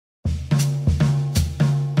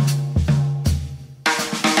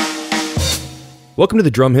Welcome to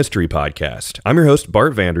the Drum History Podcast. I'm your host,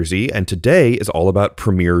 Bart Vanderzee, and today is all about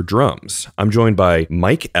Premier drums. I'm joined by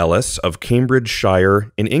Mike Ellis of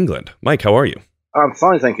Cambridgeshire in England. Mike, how are you? I'm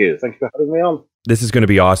fine, thank you. Thank you for having me on. This is going to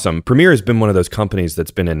be awesome. Premier has been one of those companies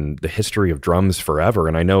that's been in the history of drums forever,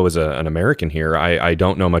 and I know as an American here, I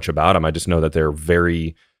don't know much about them. I just know that they're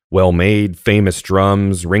very well-made, famous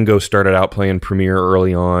drums. Ringo started out playing Premier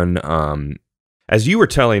early on. As you were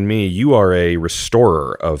telling me, you are a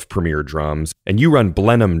restorer of Premier drums, and you run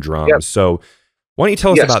Blenheim drums. Yep. So why don't you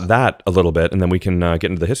tell us Yes. about that a little bit, and then we can get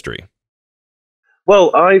into the history.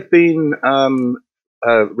 Well, I've been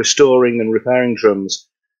restoring and repairing drums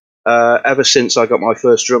ever since I got my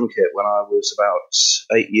first drum kit when I was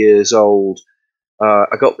about 8 years old.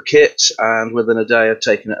 I got the kit, and within a day I'd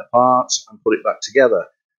taken it apart and put it back together,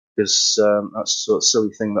 because that's the sort of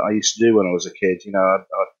silly thing that I used to do when I was a kid. You know, I'd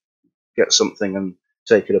get something and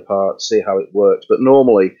take it apart, see how it worked. But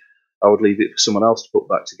normally I would leave it for someone else to put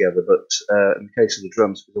back together. But in the case of the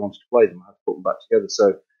drums, because I wanted to play them, I had to put them back together.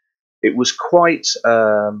 So it was quite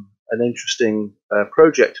an interesting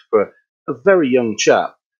project for a very young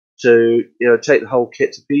chap to take the whole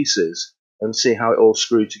kit to pieces and see how it all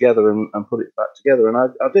screwed together and put it back together. And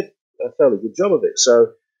I did a fairly good job of it. So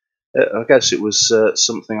I guess it was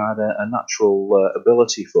something I had a natural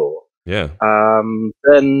ability for. Yeah.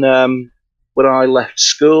 Then when I left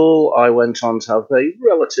school, I went on to have a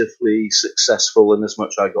relatively successful, and as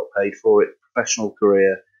much I got paid for it, professional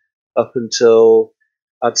career up until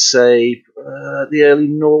I'd say the early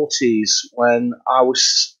noughties, when I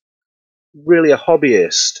was really a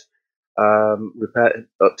hobbyist.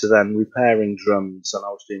 Up to then, repairing drums, and I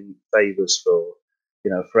was doing favours for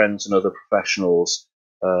friends and other professionals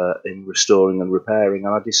in restoring and repairing,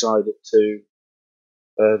 and I decided to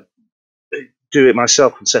do it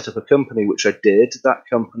myself and set up a company, which I did. That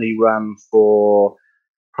company ran for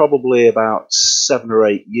probably about 7 or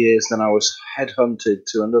 8 years. Then I was headhunted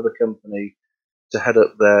to another company to head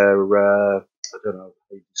up their, I don't know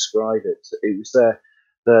how you describe it. It was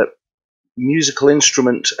their musical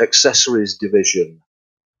instrument accessories division,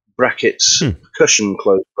 brackets, percussion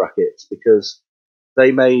close brackets, because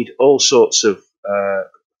they made all sorts of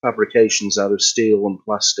fabrications out of steel and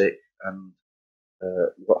plastic and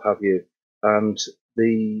what have you. And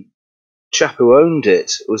the chap who owned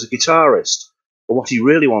it was a guitarist. But what he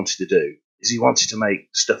really wanted to do is he wanted to make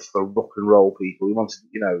stuff for rock and roll people. He wanted,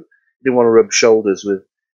 he didn't want to rub shoulders with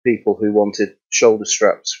people who wanted shoulder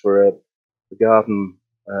straps for a garden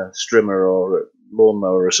strimmer or a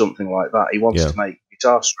lawnmower or something like that. He wanted to make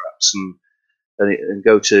guitar straps and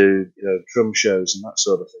go to drum shows and that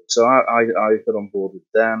sort of thing. So I got on board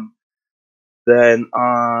with them. Then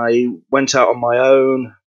I went out on my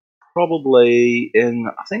own, probably in,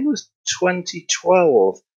 I think it was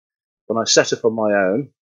 2012, when I set up on my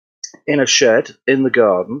own in a shed in the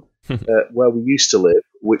garden where we used to live,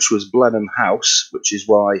 which was Blenheim House, which is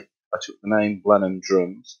why I took the name Blenheim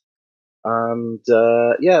Drums. And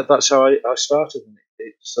that's how I started. And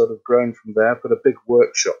it's sort of grown from there. I've got a big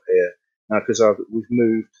workshop here now because we've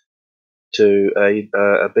moved to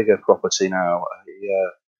a bigger property now,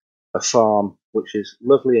 a farm which is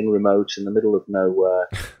lovely and remote in the middle of nowhere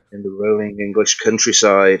in the rolling English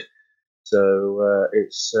countryside. So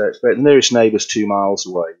it's great. The nearest neighbour's 2 miles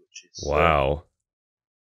away, which is Wow.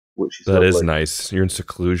 Which is That lovely. is nice. You're in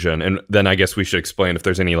seclusion. And then I guess we should explain if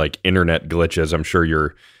there's any like internet glitches. I'm sure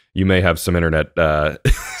you may have some internet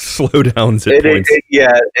slowdowns at points.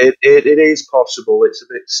 It is possible. It's a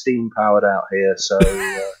bit steam powered out here, so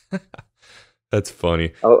That's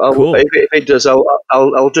funny. Cool. If it does,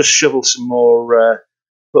 I'll just shovel some more,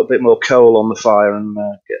 put a bit more coal on the fire, and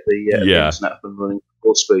get the internet up and running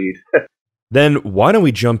full speed. Then why don't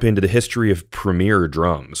we jump into the history of Premier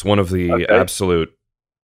drums, one of the absolute,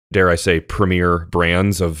 dare I say, premier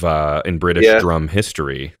brands of in British drum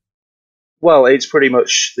history. Well, it's pretty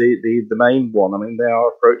much the main one. I mean, they are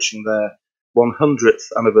approaching their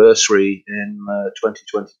 100th anniversary in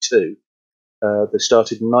 2022. They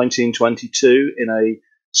started in 1922 in a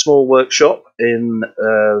small workshop in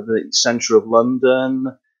the centre of London,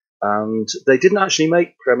 and they didn't actually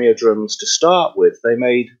make Premier drums to start with. They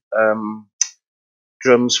made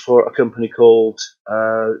drums for a company called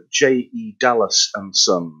J.E. Dallas and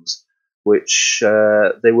Sons, which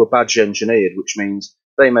they were badge engineered, which means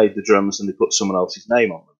they made the drums and they put someone else's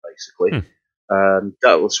name on them, basically.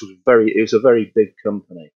 Dallas was a very big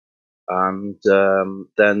company. And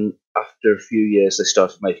then after a few years, they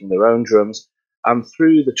started making their own drums. And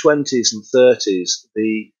through the 20s and 30s,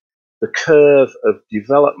 the curve of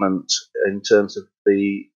development in terms of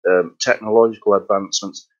the technological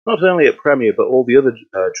advancements, not only at Premier, but all the other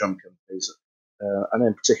drum companies, and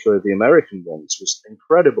in particular the American ones, was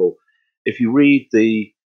incredible. If you read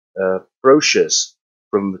the brochures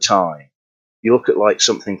from the time, you look at like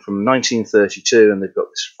something from 1932, and they've got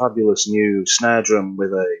this fabulous new snare drum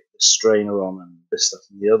with a strainer on and this, that,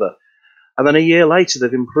 and the other. And then a year later,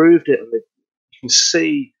 they've improved it, and you can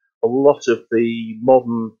see a lot of the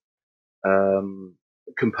modern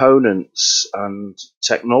components and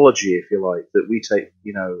technology, if you like, that we take,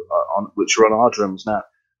 on which are on our drums now,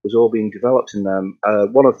 was all being developed in them.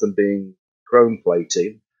 One of them being chrome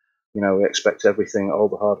plating. We expect everything, all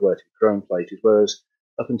the hardware to be chrome plated, whereas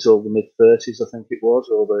up until the mid 30s, I think it was,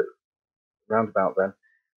 or the roundabout then,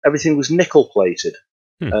 everything was nickel plated,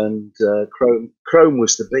 and chrome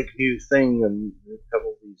was the big new thing, and we have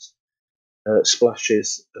all these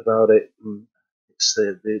splashes about it. And it's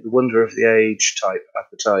the wonder of the age type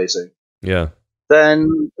advertising. Yeah.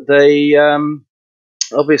 Then they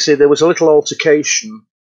obviously there was a little altercation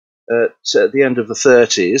at the end of the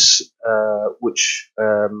 30s, which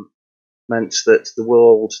meant that the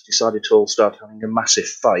world decided to all start having a massive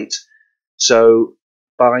fight. So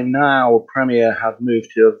by now, Premier had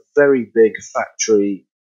moved to a very big factory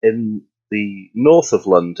in the north of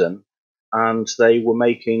London, and they were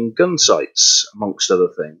making gun sights, amongst other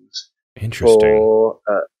things. Interesting.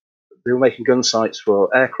 They were making gun sights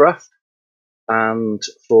for aircraft and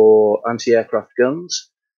for anti-aircraft guns.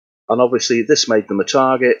 And obviously this made them a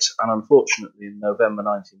target, and unfortunately in November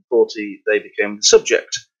 1940 they became the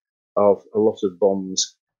subject of a lot of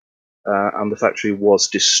bombs, and the factory was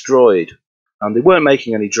destroyed. And they weren't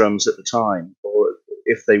making any drums at the time, or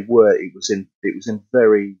if they were, it was in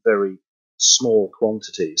very, very small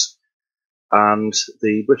quantities. And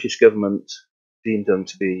the British government deemed them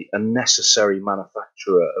to be a necessary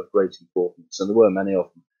manufacturer of great importance, and there were many of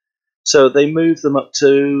them. So they moved them up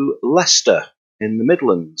to Leicester in the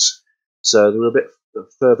Midlands. So they were a bit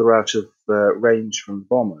further out of range from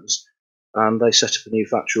bombers, and they set up a new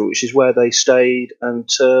factory, which is where they stayed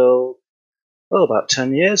until, well, about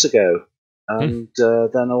 10 years ago. And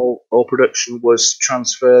then all production was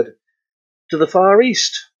transferred to the Far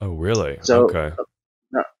East. Oh, really? So, Okay.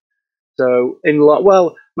 So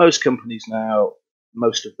most companies now,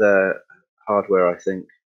 most of their hardware, I think,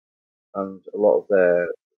 and a lot of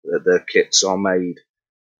their kits are made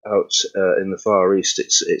out in the Far East.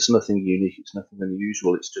 It's nothing unique. It's nothing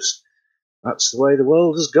unusual. It's just that's the way the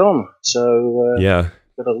world has gone. So Yeah,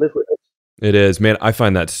 got to live with it. it is, man. I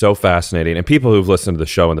find that so fascinating, and people who've listened to the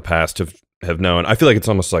show in the past have known. I feel like it's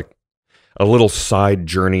almost like a little side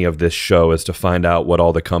journey of this show is to find out what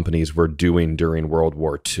all the companies were doing during World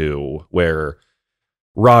War II, where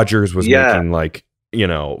Rogers was making like,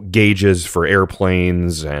 gauges for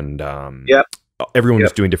airplanes, and everyone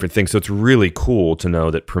was doing different things. So it's really cool to know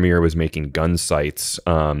that Premier was making gun sights.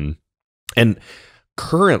 And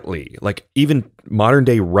currently, like even modern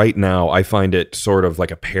day right now, I find it sort of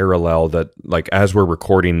like a parallel that, like, as we're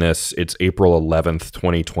recording this, it's April 11th,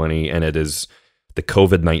 2020, and it is the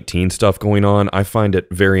COVID-19 stuff going on. I find it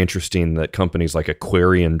very interesting that companies like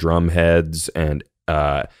Aquarian Drumheads and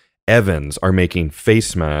Evans are making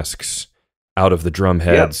face masks out of the drum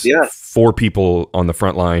heads for people on the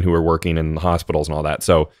front line who are working in the hospitals and all that.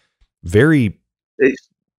 So very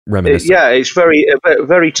reminiscent. It's very,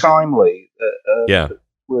 very timely.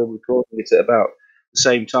 We're recording it at about the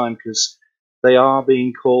same time because they are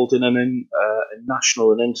being called in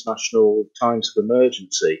national and international times of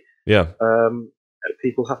emergency.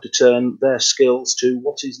 People have to turn their skills to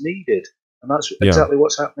what is needed, and that's exactly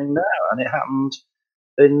what's happening now. And it happened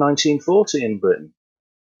in 1940 in Britain.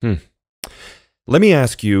 Let me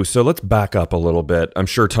ask you, so let's back up a little bit. I'm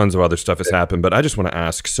sure tons of other stuff has happened, but I just want to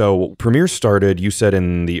ask, so Premier started, you said,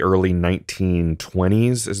 in the early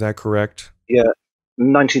 1920s, is that correct? Yeah,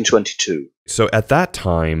 1922. So at that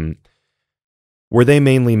time, were they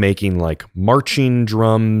mainly making like marching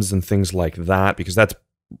drums and things like that? Because that's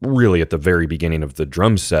really at the very beginning of the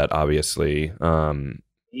drum set, obviously.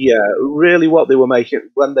 Really what they were making,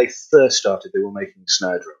 when they first started, they were making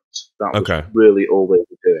snare drums. That was really all they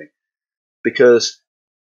were doing. Because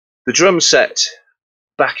the drum set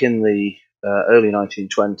back in the early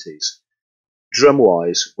 1920s,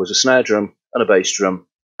 drum-wise, was a snare drum and a bass drum,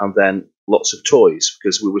 and then lots of toys,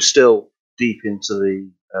 because we were still deep into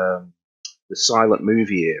the silent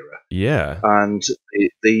movie era. Yeah. And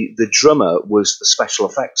the drummer was the special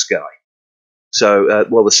effects guy. So,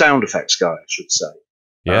 the sound effects guy, I should say.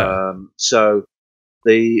 Yeah. So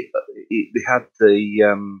they had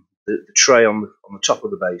the tray on the top of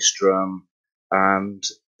the bass drum, and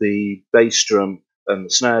the bass drum and the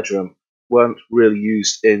snare drum weren't really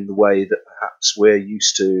used in the way that perhaps we're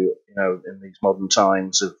used to, in these modern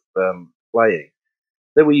times of playing.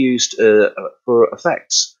 they were used for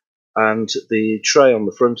effects, and the tray on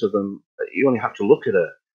the front of them, you only have to look at a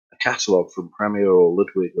catalogue from Premiere or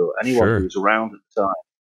Ludwig or anyone who Sure. was around at the time,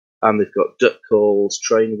 and they've got duck calls,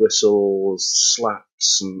 train whistles,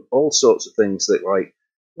 slaps, and all sorts of things that, like,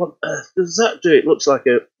 what on earth does that do? It looks like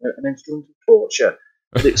an instrument of torture,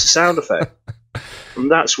 but it's a sound effect,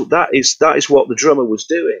 and that is what the drummer was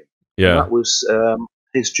doing, and Yeah. that was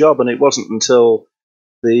his job. And it wasn't until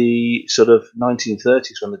the sort of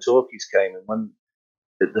 1930s when the talkies came, and when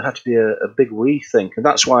there had to be a big rethink. And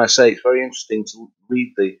that's why I say it's very interesting to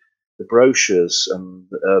read the brochures of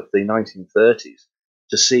the 1930s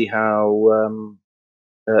to see how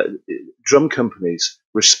uh, drum companies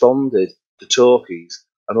responded to talkies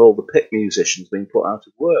and all the pit musicians being put out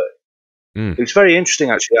of work. Mm. It was very interesting,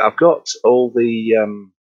 actually. I've got all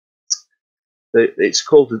it's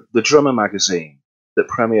called the Drummer magazine that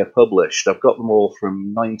Premiere published. I've got them all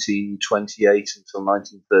from 1928 until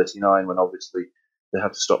 1939, when obviously they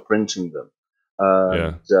had to stop printing them.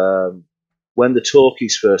 Yeah. And when the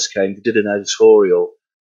talkies first came, they did an editorial,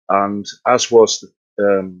 and as was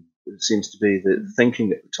it seems to be the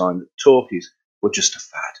thinking at the time, that talkies were just a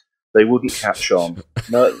fad. They wouldn't catch on.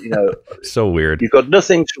 No, So weird. you've got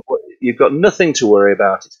nothing to worry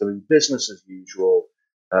about. It's going to be business as usual,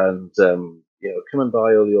 and come and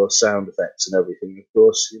buy all your sound effects and everything. Of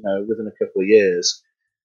course, within a couple of years,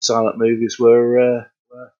 silent movies were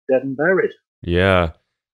dead and buried. Yeah.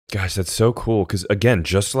 Gosh, that's so cool. Because again,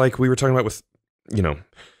 just like we were talking about with, you know,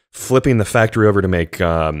 flipping the factory over to make,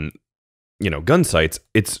 gun sights,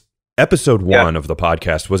 it's episode Yeah. 1 of the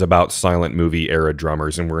podcast was about silent movie era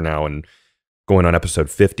drummers, and we're now going on episode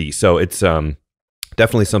 50. So it's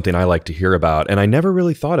definitely something I like to hear about. And I never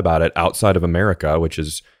really thought about it outside of America, which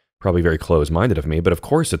is probably very close-minded of me. But of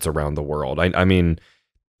course, it's around the world. I mean,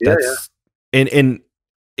 Yeah, yeah. that's and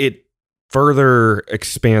it further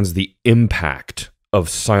expands the impact of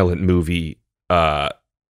silent movie, the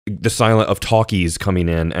silent of talkies coming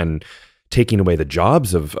in and taking away the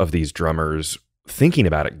jobs of these drummers, thinking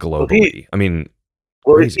about it globally. I mean,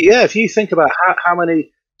 crazy. If you think about how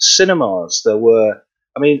many cinemas there were,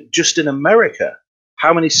 I mean, just in America,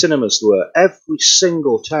 how many cinemas there were. Every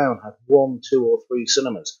single town had 1, 2, or 3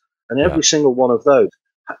 cinemas, and Yeah. every single one of those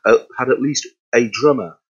had at least a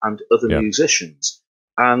drummer and other Yeah. musicians.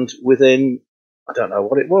 And within, I don't know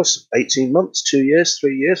what it was, 18 months, 2 years,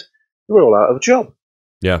 3 years, they were all out of a job.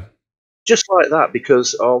 Yeah. Just like that,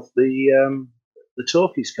 because of the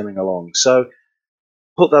talkies coming along. So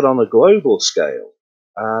put that on a global scale,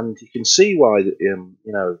 and you can see why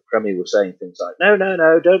Premiere was saying things like, "No, no,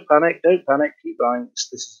 no, don't panic, keep buying. This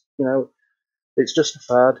is, it's just a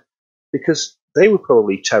fad," because they were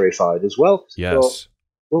probably terrified as well. 'Cause they thought, Yes.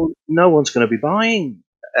 well, no one's going to be buying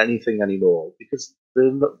anything anymore because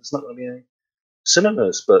there's not going to be any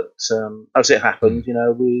cinemas. But as it happened,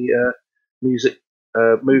 music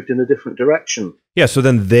moved in a different direction. Yeah, so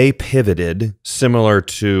then they pivoted, similar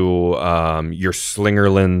to your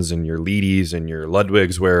Slingerlands and your Leedies and your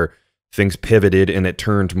Ludwigs, where things pivoted and it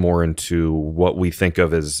turned more into what we think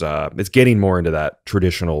of as it's getting more into that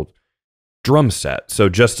traditional drum set. So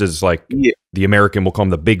just as like Yeah. the American, we'll call them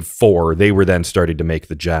the big four, they were then starting to make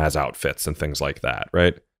the jazz outfits and things like that,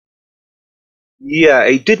 right? Yeah,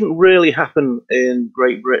 it didn't really happen in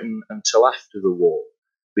Great Britain until after the war,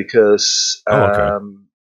 because Oh, okay.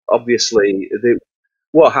 obviously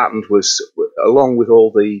what happened was, along with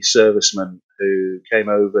all the servicemen who came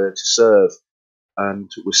over to serve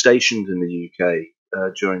and were stationed in the UK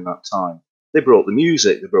during that time, they brought the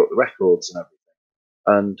music, they brought the records and everything.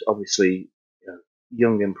 And obviously,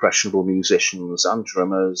 young impressionable musicians and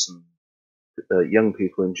drummers and young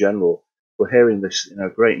people in general were hearing this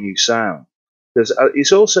great new sound. Because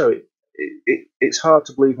it's also it's hard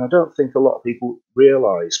to believe, and I don't think a lot of people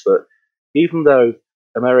realise, but even though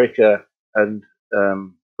America and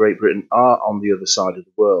Great Britain are on the other side of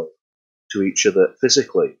the world to each other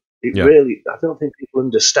physically, Yeah. I don't think people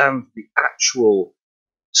understand the actual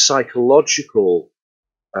psychological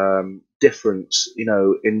difference,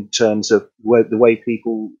 in terms of the way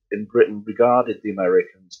people in Britain regarded the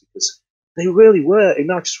Americans, because they really were. It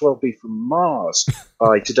might as well be from Mars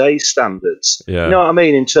by today's standards. You Yeah. know what I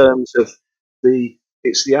mean? In terms of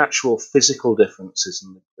it's the actual physical differences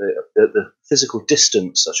and the physical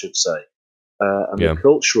distance, I should say, and Yeah. the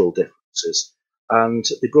cultural differences. And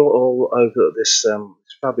they brought all over this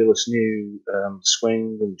fabulous new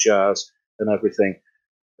swing and jazz and everything.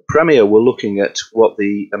 Premiere were looking at what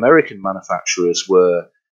the American manufacturers were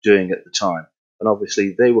doing at the time, and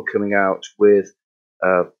obviously they were coming out with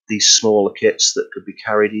these smaller kits that could be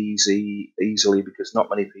carried easily, because not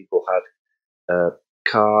many people had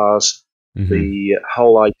cars, The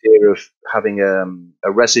whole idea of having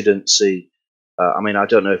a residency. I mean, I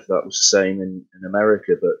don't know if that was the same in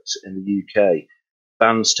America, but in the UK,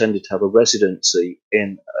 bands tended to have a residency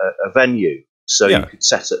in a venue, so you could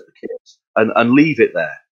set up the kit and leave it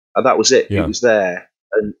there, and that was it. It was there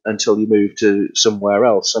until you moved to somewhere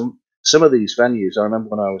else. Some of these venues, I remember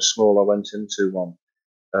when I was small, I went into one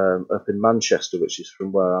up in Manchester, which is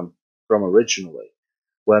from where I'm from originally,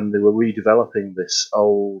 when they were redeveloping this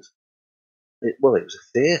old. It was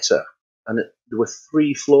a theatre, and there were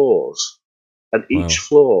 3 floors, and each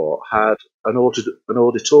floor had an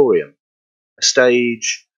auditorium, a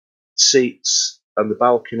stage, seats, and the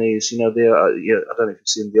balconies. You know, I don't know if you've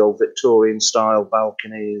seen the old Victorian style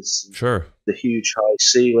balconies. Sure. The huge high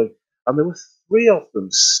ceiling, and there were 3 of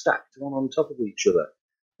them stacked one on top of each other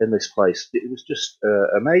in this place. It was just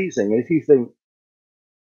amazing. And if you think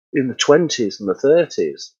in the 20s and the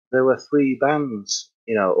 30s, there were 3 bands,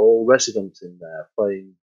 you know, all resident in there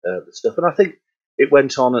playing the stuff. And I think it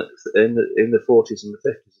went on in the 40s and the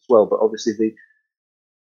 50s as well. But obviously, the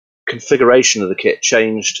configuration of the kit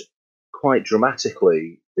changed quite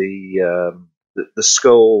dramatically. The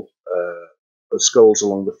skull, the skulls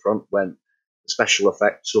along the front went. The special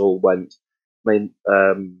effects all went. I mean,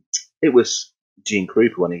 it was Gene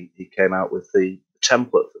Krupa when he came out with the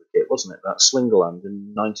template for the kit, wasn't it? That Slingerland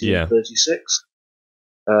in 1936.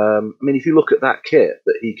 I mean, if you look at that kit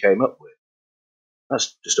that he came up with,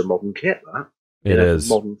 that's just a modern kit. That it is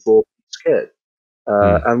a modern 4-piece kit,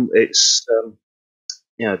 and it's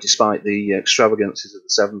you know, despite the extravagances of the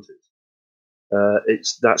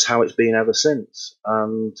 70s, that's how it's been ever since.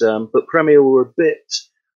 And but Premier were a bit,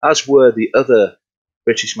 as were the other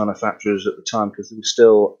British manufacturers at the time, because we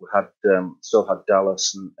still had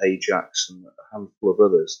Dallas and Ajax and a handful of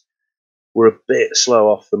others, were a bit slow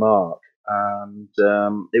off the mark. And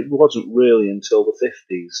it wasn't really until the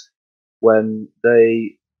 50s when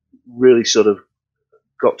they really sort of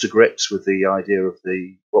got to grips with the idea of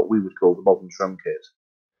what we would call the modern drum kit.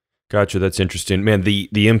 Gotcha. That's interesting, man.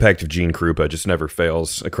 The impact of Gene Krupa just never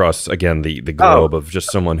fails across, again, the globe, of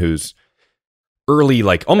just someone who's early,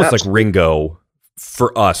 like almost like Ringo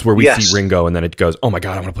for us, where we see Ringo and then it goes, oh my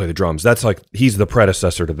God, I want to play the drums. That's like, he's the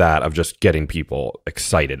predecessor to that, of just getting people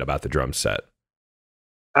excited about the drum set.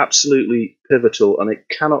 Absolutely pivotal, and it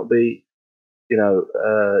cannot be, you know,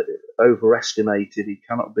 overestimated. He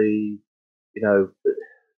cannot be, you know,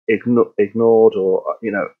 ignored or,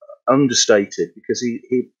 you know, understated, because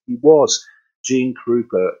he was Gene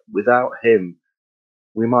Krupa. Without him,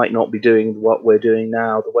 we might not be doing what we're doing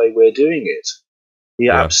now the way we're doing it. He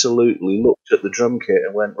absolutely looked at the drum kit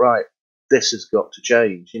and went, right, this has got to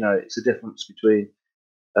change. You know, it's a difference between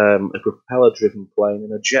a propeller-driven plane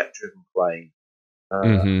and a jet-driven plane.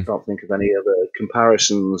 I can't think of any other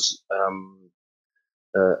comparisons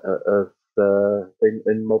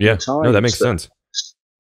in modern times. No, that makes sense.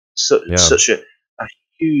 Such a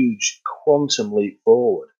huge quantum leap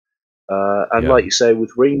forward. And like you say,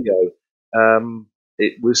 with Ringo,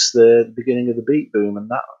 it was the beginning of the beat boom, and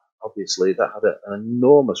that obviously that had an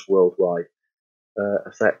enormous worldwide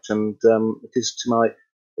effect. And it is to my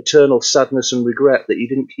eternal sadness and regret that he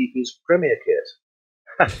didn't keep his Premier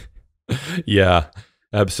kit. Yeah,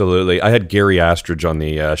 absolutely. I had Gary Astridge on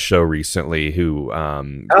the show recently, who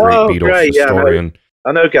great Beatles historian.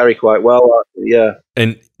 I know Gary quite well.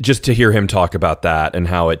 And just to hear him talk about that and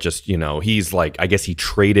how it just, you know, he's like, I guess he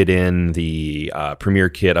traded in the Premier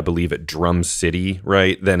kit, I believe, at Drum City,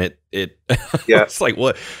 right? Then it it's like,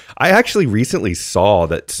 what? I actually recently saw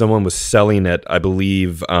that someone was selling it, I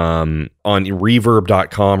believe, on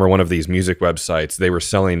reverb.com or one of these music websites. They were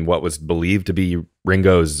selling what was believed to be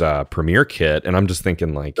Ringo's Premier kit, and I'm just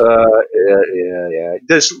thinking, like, yeah.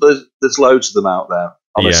 There's loads of them out there,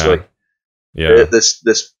 honestly. Yeah.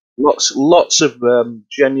 There's lots of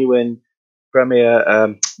genuine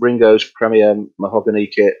Premier Ringo's Premier mahogany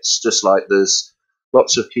kits, just like there's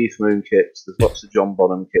lots of Keith Moon kits, there's lots of John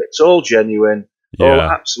Bonham kits, all genuine, all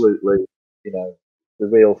absolutely, you know, the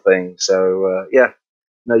real thing. So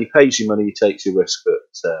no, he pays your money, he takes your risk,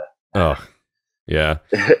 but yeah.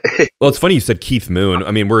 Well, it's funny you said Keith Moon.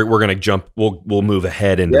 I mean, we're gonna jump. We'll move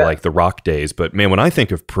ahead into like the rock days, but man, when I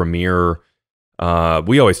think of Premier.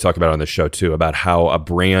 We always talk about it on the show too, about how a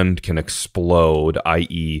brand can explode,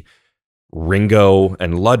 i.e. Ringo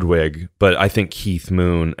and Ludwig, but I think Keith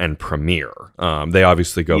Moon and Premier, they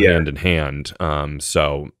obviously go hand in hand.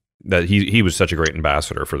 So that he was such a great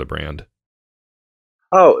ambassador for the brand.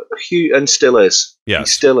 Oh, and still is. Yeah, he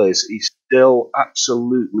still is. He's still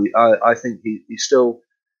absolutely. I think he still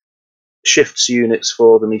shifts units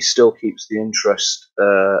for them. He still keeps the interest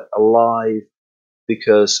alive,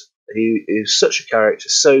 because he is such a character,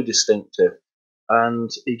 so distinctive, and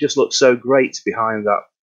he just looked so great behind that,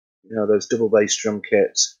 those double bass drum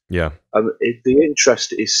kits. Yeah. And the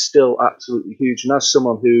interest is still absolutely huge. And as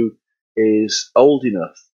someone who is old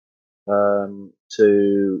enough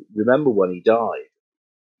to remember when he died,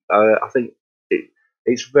 I think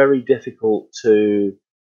it's very difficult to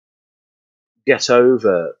get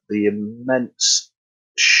over the immense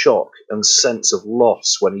shock and sense of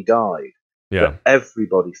loss when he died Yeah. that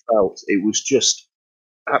everybody felt. It was just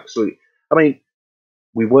absolutely. I mean,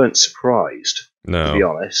 we weren't surprised, to be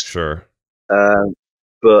honest. Sure.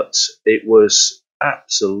 But it was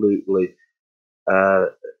absolutely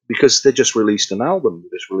because they just released an album.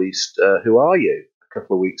 They just released "Who Are You" a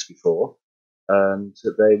couple of weeks before, and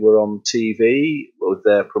they were on TV with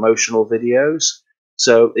their promotional videos.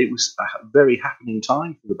 So it was a very happening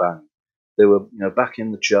time for the band. They were, back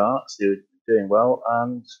in the charts. They were doing well,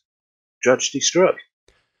 and tragedy struck.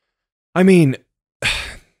 I mean,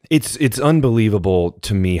 it's unbelievable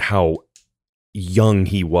to me how young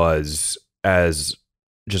he was as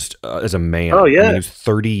a man. Oh yeah, I mean, he was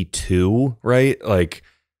 32, right? Like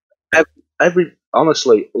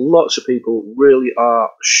honestly, lots of people really are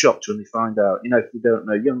shocked when they find out. If they don't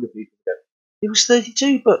know, younger people go, he was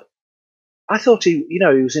 32, but I thought he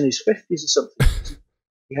was in his 50s or something.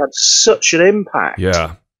 He had such an impact.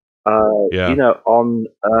 Yeah. On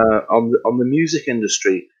the music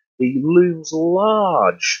industry. He looms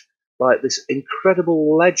large, like this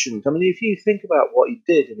incredible legend. I mean, if you think about what he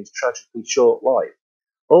did in his tragically short life,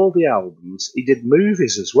 all the albums, he did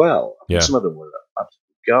movies as well. I think some of them were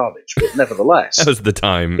absolute garbage, but nevertheless, that was the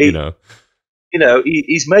time.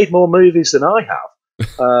 He's made more movies than I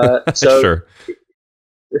have. So sure.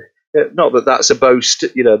 Not that that's a boast,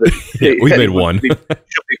 that we made one.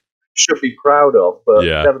 should be proud of, but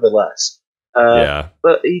nevertheless.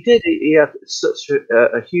 But he did. He had such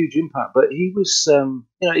a huge impact. But he was,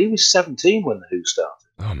 he was 17 when the Who started.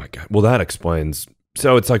 Oh my God! Well, that explains.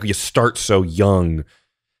 So it's like you start so young,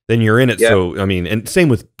 then you're in it. Yeah. So I mean, and same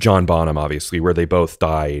with John Bonham, obviously, where they both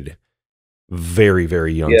died very,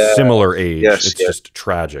 very young, similar age. It's just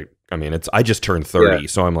tragic. I mean, I just turned 30,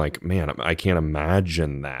 so I'm like, man, I can't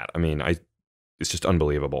imagine that. I mean, it's just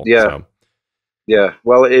unbelievable. Yeah, so. Yeah.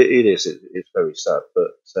 Well, it is. It's very sad,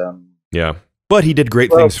 but yeah. But he did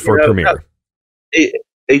great things for Premiere.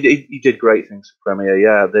 He did great things for Premiere.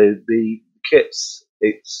 Yeah, the kits.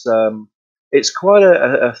 It's quite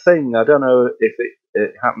a thing. I don't know if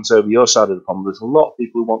it happens over your side of the pond. There's a lot of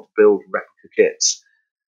people who want to build replica kits.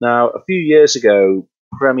 Now, a few years ago,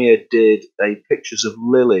 Premiere did a Pictures of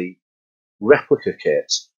Lily replica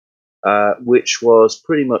kit, which was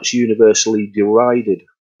pretty much universally derided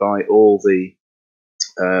by all the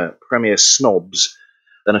Premiere snobs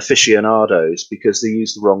and aficionados because they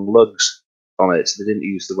used the wrong lugs on it. They didn't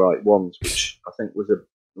use the right ones, which I think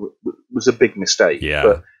was a big mistake. Yeah.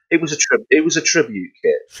 But it was a tribute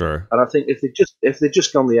kit. Sure. And I think if they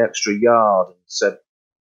just gone the extra yard and said,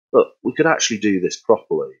 look, we could actually do this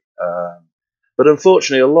properly. But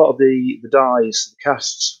unfortunately, a lot of the dyes, the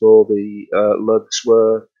casts for the lugs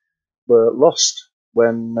were lost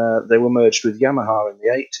when they were merged with Yamaha in the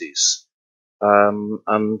 80s.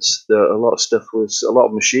 And a lot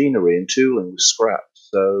of machinery and tooling was scrapped.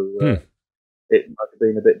 So it might have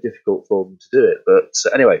been a bit difficult for them to do it. But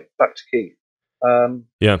anyway, back to Keith.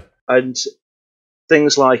 And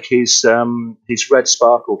things like his Red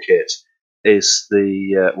Sparkle kit is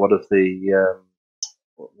one of the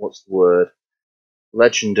what's the word?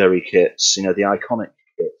 Legendary kits. The iconic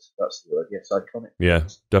kit. That's the word. Yes, iconic. Yeah,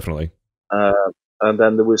 definitely. And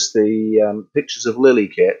then there was the Pictures of Lily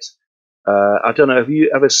kit. I don't know. Have you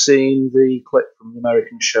ever seen the clip from the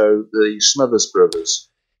American show, the Smothers Brothers?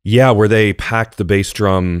 Yeah, where they packed the bass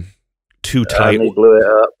drum too tight. And they blew it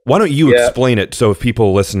up. Why don't you explain it? So if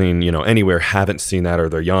people listening, anywhere haven't seen that, or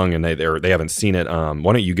they're young and they haven't seen it,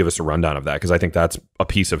 why don't you give us a rundown of that? Because I think that's a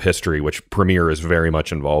piece of history which Premiere is very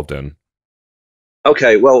much involved in.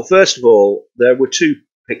 Okay, well, first of all, there were two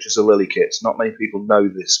Pictures of Lily kits. Not many people know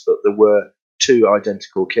this, but there were two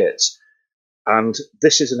identical kits. And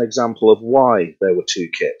this is an example of why there were two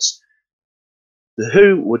kits. The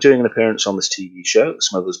Who were doing an appearance on this TV show, the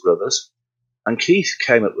Smothers Brothers, and Keith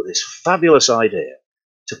came up with this fabulous idea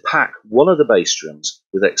to pack one of the bass drums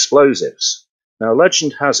with explosives. Now,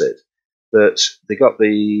 legend has it that they got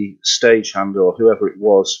the stagehand or whoever it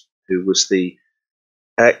was who was the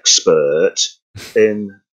expert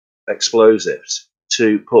in explosives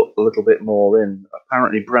to put a little bit more in.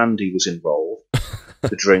 Apparently brandy was involved,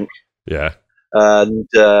 the drink. Yeah. And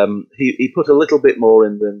he put a little bit more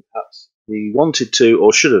in than perhaps he wanted to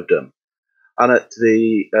or should have done. And at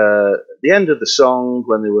the end of the song,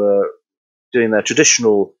 when they were doing their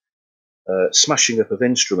traditional smashing up of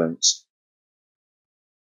instruments,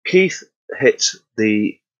 Keith hit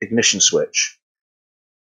the ignition switch.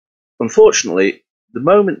 Unfortunately, the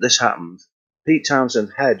moment this happened, Pete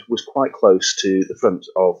Townshend's head was quite close to the front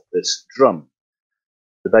of this drum,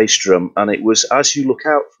 the bass drum, and it was, as you look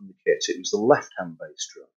out from the kit, it was the left-hand bass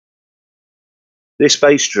drum. This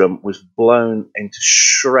bass drum was blown into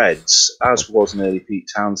shreds, as was nearly Pete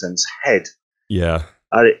Townshend's head. Yeah.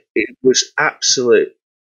 And it was absolute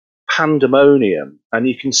pandemonium. And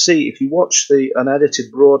you can see, if you watch the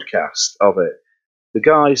unedited broadcast of it, the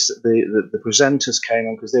guys, the presenters came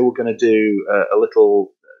on because they were going to do a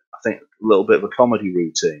little bit of a comedy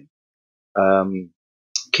routine.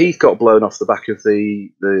 Keith got blown off the back of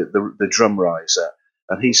the drum riser,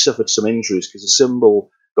 and he suffered some injuries because the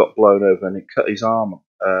cymbal got blown over and it cut his arm.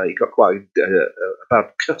 He got quite a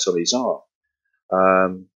bad cut on his arm.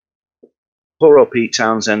 Poor old Pete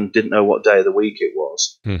Townshend didn't know what day of the week it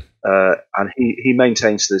was, and he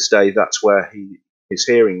maintains to this day that's where his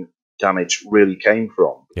hearing damage really came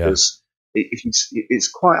from, because it's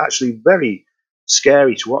quite actually very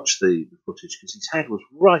scary to watch the footage, because his head was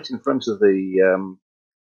right in front of the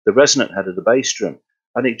resonant head of the bass drum,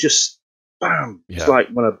 and it just bam. It's like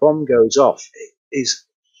when a bomb goes off. It is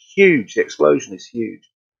huge. The explosion is huge,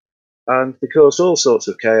 and they caused all sorts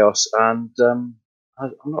of chaos. And I'm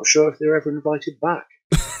not sure if they're ever invited back.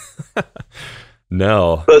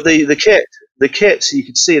 No, but the kit, you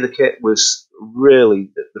could see the kit was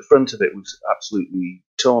really, the front of it was absolutely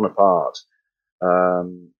torn apart.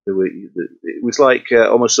 It was like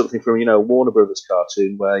almost something from a Warner Brothers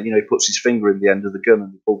cartoon where he puts his finger in the end of the gun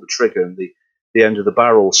and they pull the trigger and the end of the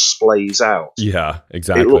barrel splays out. Yeah,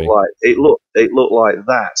 exactly. It looked like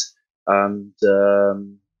that, and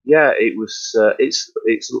it was it's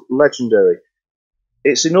legendary.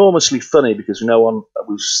 It's enormously funny because no one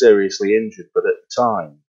was seriously injured, but at the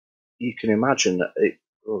time, you can imagine that it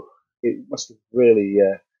must have really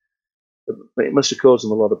it must have caused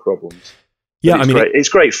them a lot of problems. Yeah, I mean, it's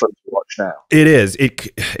great fun to watch now. It is.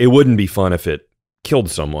 It wouldn't be fun if it killed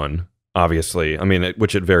someone, obviously. I mean,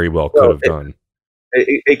 which it very well could have done.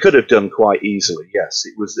 It could have done quite easily. Yes,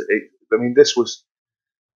 it was. I mean, this was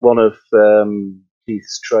one of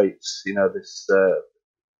Keith's traits. This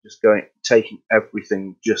just taking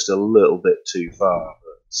everything just a little bit too far.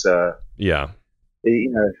 But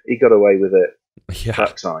he got away with it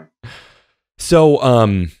that time.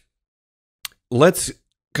 So, let's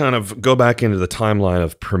kind of go back into the timeline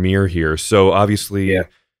of Premiere here. So obviously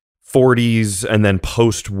 40s and then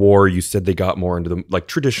post-war, you said they got more into the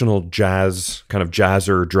traditional jazz, kind of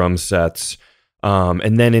jazzer drum sets.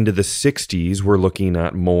 And then into the 60s, we're looking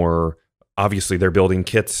at more, obviously they're building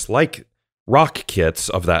kits like rock kits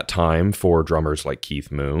of that time for drummers like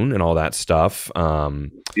Keith Moon and all that stuff.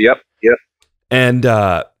 Yep. And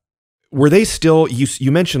were they still?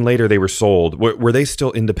 You mentioned later they were sold. Were they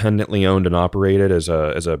still independently owned and operated as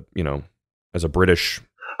a British?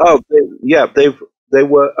 Oh, they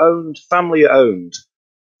were family owned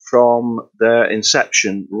from their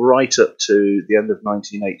inception right up to the end of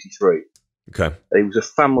 1983. Okay, it was a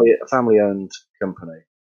family owned company,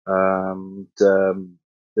 and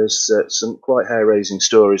there's some quite hair raising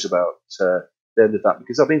stories about the end of that,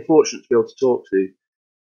 because I've been fortunate to be able to talk to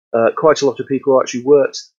quite a lot of people who actually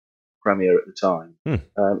worked Premiere at the time.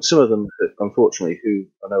 Some of them, unfortunately, who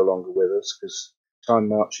are no longer with us because time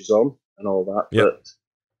marches on and all that. Yep.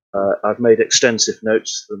 But I've made extensive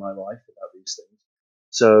notes through my life about these things.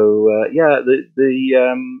 So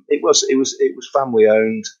it was family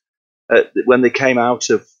owned. When they came out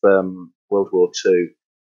of World War II,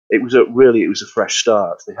 it was a fresh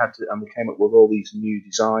start. They came up with all these new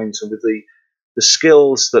designs, and with the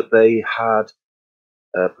skills that they had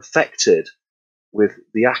perfected, with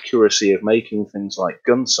the accuracy of making things like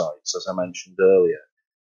gun sights, as I mentioned earlier,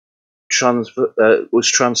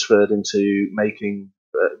 was transferred into making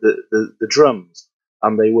the drums,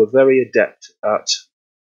 and they were very adept at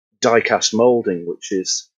die-cast moulding, which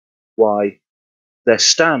is why their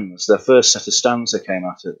first set of stands that came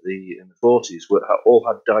out in the 40s, all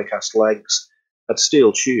had die-cast legs, had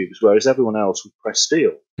steel tubes, whereas everyone else would press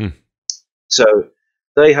steel. So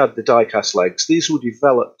they had the die-cast legs. These were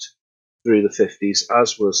developed through the 50s,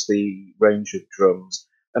 as was the range of drums.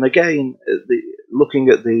 And again, looking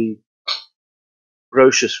at the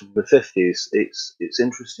brochures from the 50s, it's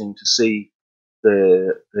interesting to see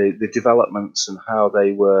the developments and how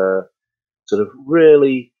they were sort of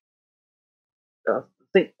really. I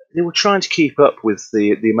think they were trying to keep up with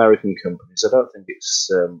the American companies. I don't think it's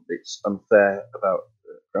unfair about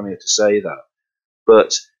Premiere to say that,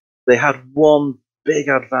 but they had one big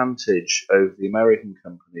advantage over the American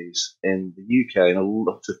companies in the UK and a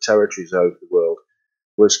lot of territories over the world,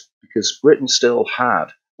 was because Britain still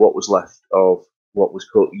had what was left of what was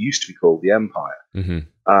called, used to be called the Empire,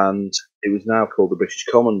 and it was now called the British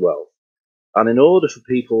Commonwealth. And in order for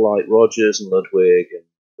people like Rogers and Ludwig and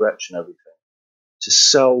Gretsch and everything to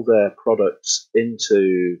sell their products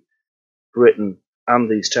into Britain and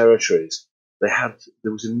these territories, there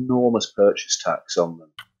was enormous purchase tax on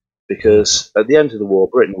them, because at the end of the war,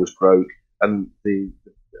 Britain was broke, and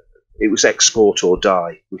it was export or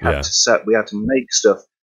die. We had to make stuff,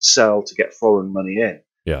 sell to get foreign money in.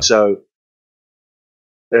 So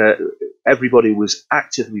everybody was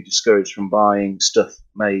actively discouraged from buying stuff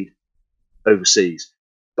made overseas.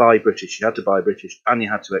 Buy British. You had to buy British, and you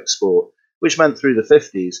had to export, which meant through the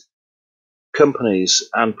 50s, companies,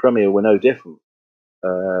 and Premier were no different,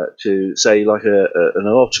 to say like an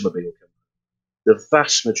automobile company. The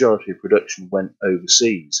vast majority of production went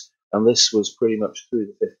overseas, and this was pretty much through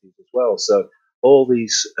the 50s as well. So all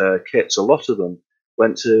these kits, a lot of them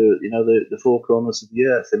went to the four corners of the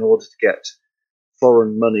earth in order to get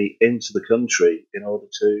foreign money into the country in order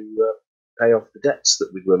to pay off the debts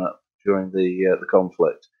that we'd run up during the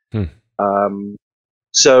conflict.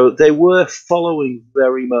 So they were following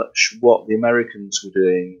very much what the Americans were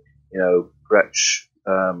doing. Gretsch,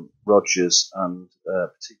 Rogers, and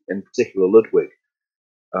in particular Ludwig,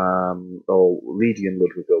 or Redian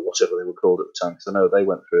Ludwig, or whatever they were called at the time. Because I know they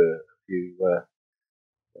went through a few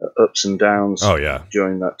ups and downs.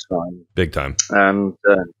 During that time, big time. And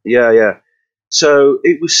so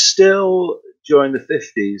it was still during the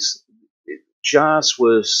 50s. Jazz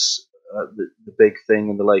was the big thing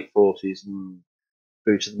in the late 40s and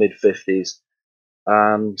through to the mid 50s,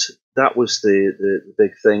 and that was the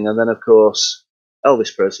big thing. And then, of course,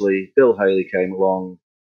 Elvis Presley, Bill Haley came along,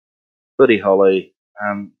 Buddy Holly,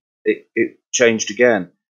 and it changed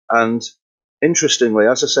again. And interestingly,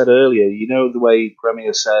 as I said earlier, the way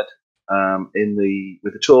Premier said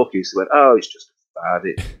with the talkies, they went, "Oh, it's just a fad,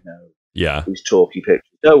 these talkie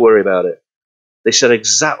pictures, don't worry about it." They said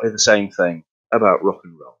exactly the same thing about rock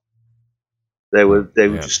and roll. They were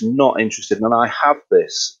just not interested. And I have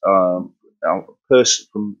this person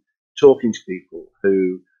from talking to people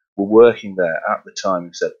who were working there at the time,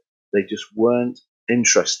 who said they just weren't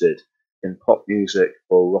interested in pop music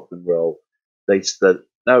or rock and roll. They said,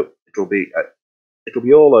 "No, it'll be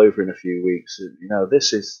all over in a few weeks.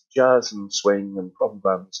 This is jazz and swing and proper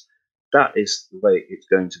bands. That is the way it's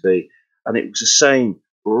going to be." And it was the same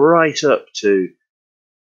right up to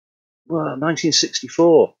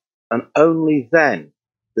 1964, and only then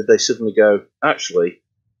did they suddenly go, "Actually,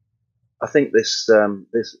 I think this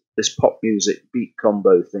pop music beat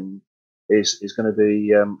combo thing is going to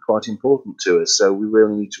be quite important to us. So we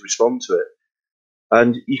really need to respond to it."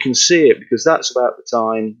 And you can see it because that's about the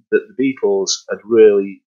time that the Beatles had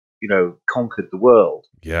really, conquered the world.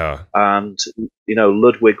 And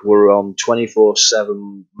Ludwig were on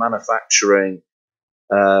 24/7 manufacturing.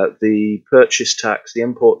 The purchase tax, the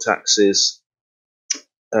import taxes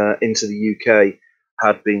into the UK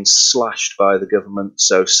had been slashed by the government,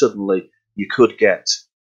 so suddenly you could get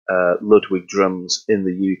Ludwig drums in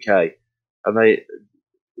the UK, and they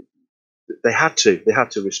had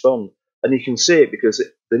to respond. And you can see it because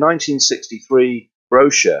the 1963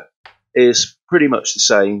 brochure is pretty much the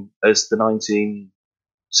same as the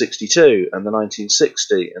 1962 and the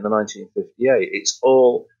 1960 and the 1958. It's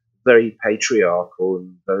all very patriarchal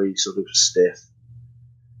and very sort of stiff.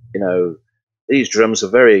 These drums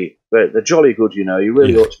are they're jolly good. You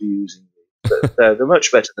really ought to be using them. They're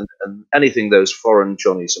much better than anything those foreign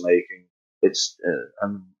Johnnies are making. It's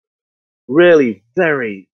and really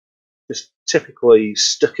very just typically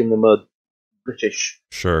stuck in the mud British.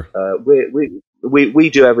 Sure. We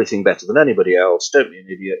do everything better than anybody else. Don't be an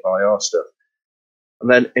idiot, buy our stuff. And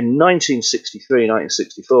then in 1963,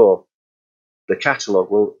 1964. The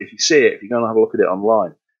catalogue, well, if you see it, if you're going to have a look at it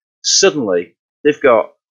online, suddenly they've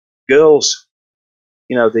got girls,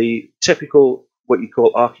 the typical, what you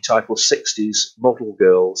call archetypal 60s model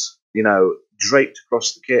girls, draped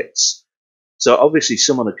across the kits. So obviously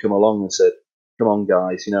someone had come along and said, "Come on,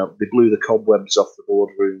 guys," they blew the cobwebs off the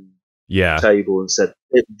boardroom table and said,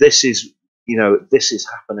 "This is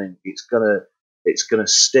happening. It's gonna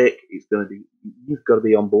stick. You've got to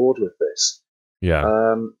be on board with this."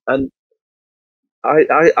 And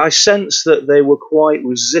I sense that they were quite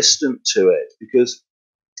resistant to it because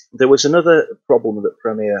there was another problem that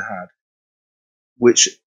Premier had,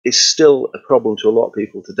 which is still a problem to a lot of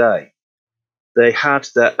people today. They had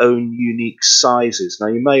their own unique sizes. Now,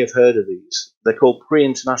 you may have heard of these. They're called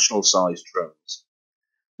pre-international size drums.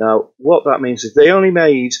 Now, what that means is they only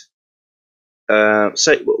made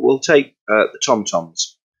say we'll take the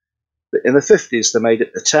tom-toms. In the 50s, they made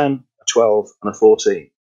it a 10, a 12, and a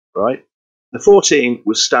 14, right? The 14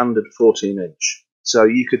 was standard 14-inch. So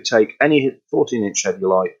you could take any 14-inch head you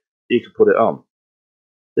like, you could put it on.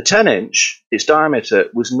 The 10-inch, its diameter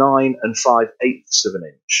was 9 5/8 of an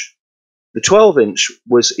inch. The 12-inch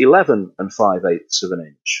was 11 5/8 of an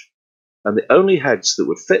inch. And the only heads that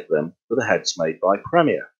would fit them were the heads made by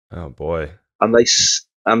Premier. Oh boy! And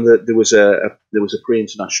there was a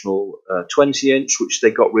pre-international 20-inch which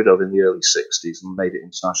they got rid of in the early 60s and made it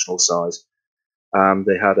international size. And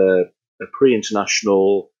they had a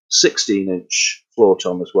pre-international 16-inch floor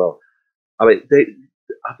tom as well. I mean,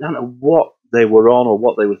 I don't know what they were on or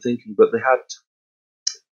what they were thinking, but they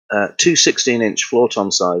had two 16-inch floor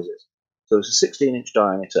tom sizes. So it was a 16-inch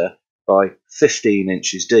diameter by 15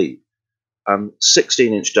 inches deep, and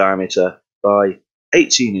 16-inch diameter by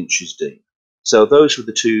 18 inches deep. So those were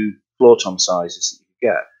the two floor tom sizes that you could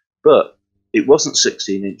get. But it wasn't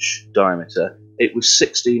 16-inch diameter; it was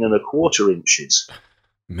 16 1/4 inches.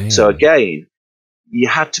 Man. So again, you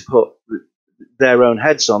had to put their own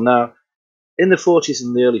heads on. Now, in the 40s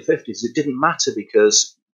and the early 50s, it didn't matter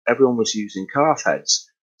because everyone was using calf heads.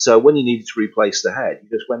 So when you needed to replace the head, you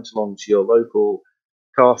just went along to your local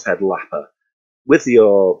calf head lapper with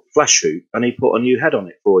your flesh hoop, and he put a new head on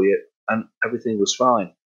it for you, and everything was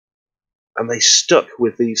fine. And they stuck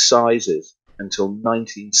with these sizes until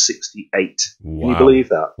 1968. Wow. Can you believe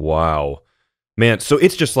that? Wow. Man, so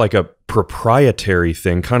it's just like a proprietary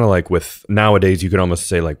thing, kind of like with nowadays, you could almost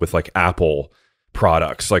say like with like Apple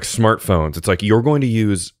products, like smartphones. It's like you're going to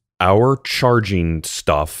use our charging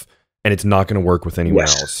stuff and it's not going to work with anyone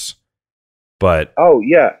else. But oh,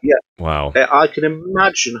 yeah. Wow. I can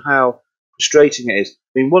imagine how frustrating it is.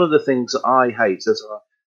 I mean, one of the things that I hate as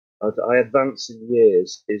I advance in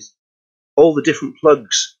years is all the different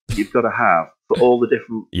plugs you've got to have for all the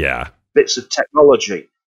different bits of technology.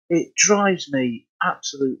 It drives me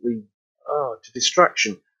absolutely to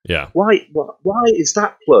distraction. Yeah. Why is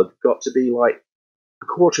that plug got to be like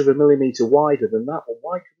 1/4 of a millimeter wider than that one?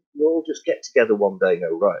 Why couldn't we all just get together one day and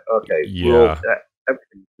go, right, okay,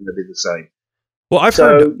 everything's going to be the same? Well, I've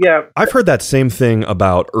heard that same thing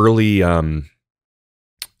about early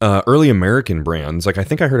American brands. Like I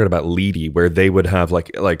think I heard it about Leedy, where they would have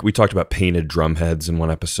like we talked about painted drum heads in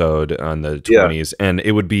one episode on the 20s, and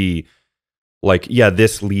it would be like,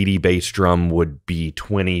 this Leedy bass drum would be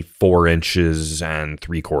 24 inches and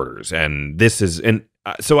 3/4, and this is, and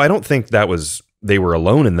so I don't think they were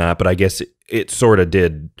alone in that, but I guess it sort of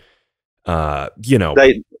did. What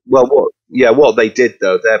they did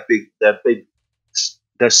though,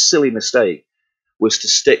 their silly mistake was to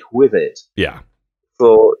stick with it. Yeah.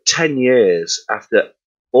 For 10 years after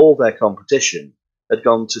all their competition had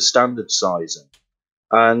gone to standard sizing,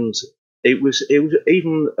 and it was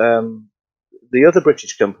even the other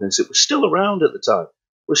British companies that were still around at the time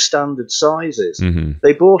were standard sizes. Mm-hmm.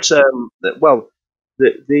 They bought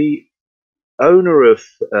the owner of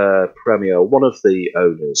Premier, one of the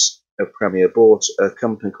owners of Premier, bought a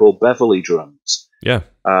company called Beverly Drums. Yeah.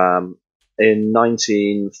 In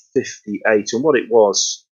 1958, and what it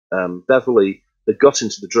was, Beverly, they got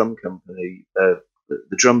into the drum company, the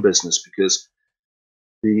drum business, because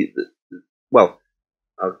I'll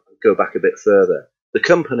go back a bit further. The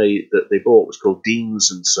company that they bought was called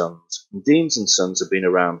Deans and Sons. And Deans and Sons have been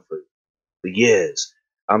around for years,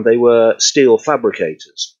 and they were steel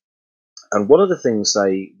fabricators. And one of the things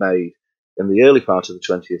they made in the early part of the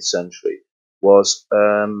 20th century was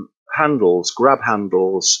grab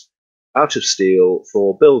handles out of steel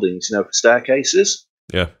for buildings, for staircases.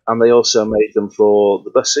 Yeah. And they also made them for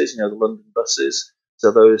the buses, the London buses.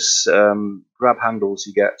 So those grab handles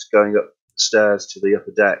you get going up the stairs to the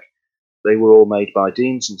upper deck, they were all made by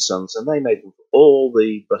Deans and Sons, and they made them for all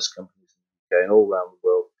the bus companies in the UK and all around the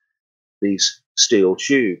world, these steel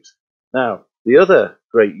tubes. Now, the other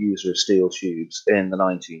great user of steel tubes in the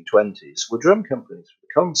 1920s were drum companies for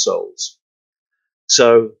the consoles.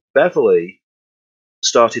 So Beverly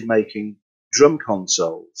started making drum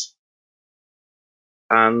consoles.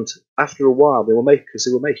 And after a while, they were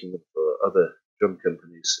making them for other drum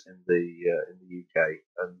companies in the UK,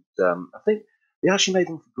 and I think they actually made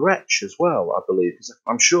them for Gretsch as well, I believe. Because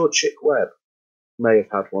I'm sure Chick Webb may have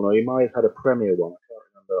had one, or he might have had a Premier one. I can't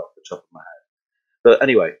remember off the top of my head. But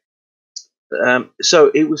anyway, so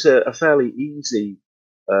it was a fairly easy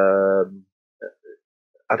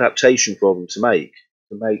adaptation for them to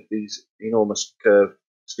make these enormous curved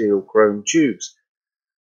steel chrome tubes.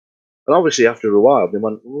 And obviously, after a while, they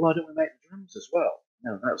went, well, why don't we make the drums as well?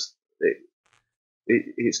 That's it.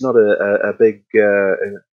 It's not a big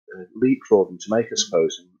leap for them to make, I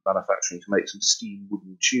suppose, in manufacturing, to make some steam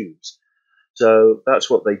wooden tubes. So that's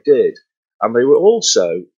what they did. And they were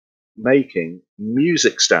also making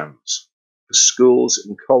music stands for schools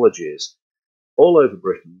and colleges all over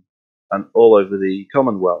Britain and all over the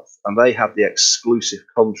Commonwealth. And they had the exclusive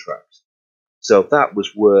contract. So that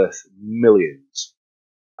was worth millions.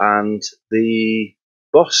 And the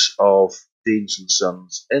boss of Deans and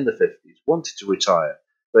Sons in the 50s wanted to retire,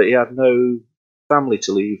 but he had no family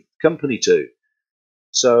to leave the company to.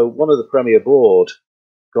 So one of the Premier board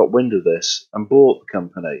got wind of this and bought the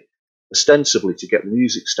company, ostensibly to get the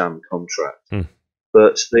music stand contract.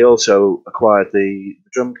 But they also acquired the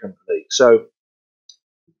drum company. So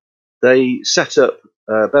they set up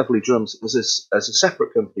Beverley Drums as a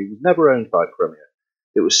separate company. It was never owned by Premier.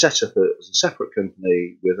 It was set up as a separate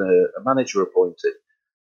company with a manager appointed.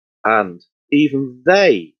 And even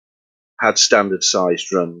they had standard size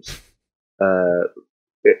drums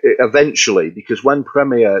eventually, because when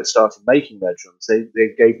Premier started making their drums, they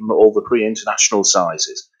gave them all the pre-international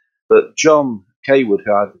sizes. But John Kaywood,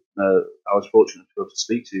 who I was fortunate to be able to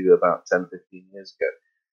speak to about 10, 15 years ago,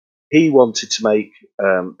 he wanted to make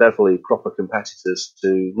Beverley proper competitors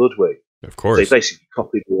to Ludwig. Of course. They basically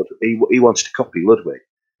copied Ludwig. He wanted to copy Ludwig.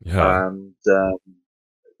 Yeah. And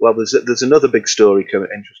well, there's another big story,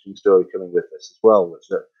 interesting story coming with this as well, which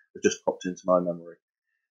that just popped into my memory.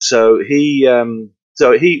 So he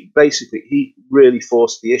really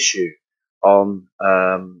forced the issue on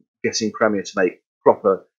getting Premier to make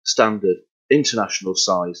proper standard international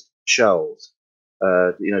sized shells.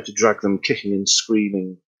 To drag them kicking and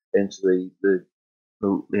screaming into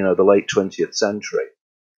the late 20th century.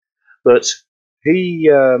 But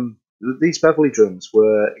these Beverley drums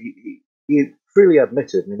were, he freely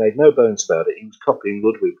admitted, and he made no bones about it, he was copying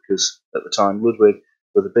Ludwig, because at the time Ludwig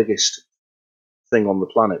were the biggest thing on the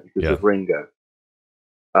planet because of Ringo.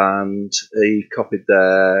 And he copied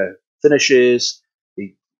their finishes.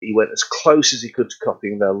 He went as close as he could to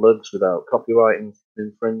copying their lugs without copyright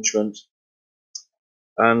infringement.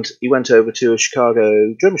 And he went over to a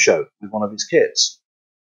Chicago drum show with one of his kits.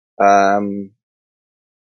 And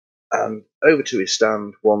over to his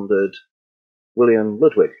stand wandered William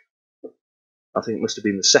Ludwig. I think it must have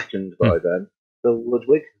been the second by then. Bill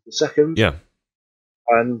Ludwig, the second. Yeah.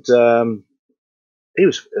 And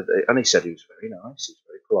he said he was very nice, he was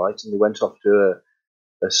very polite, and he went off to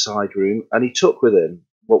a side room, and he took with him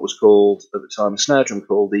what was called, at the time, a snare drum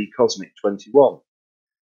called the Cosmic 21.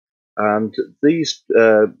 And these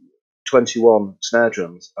 21 snare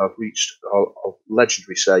drums have reached a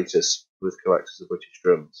legendary status with collectors of British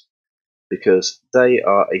drums, because they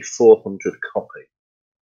are a 400 copy,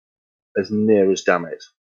 as near as damn it.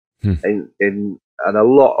 And a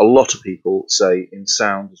lot of people say in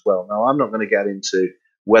sound as well. Now, I'm not going to get into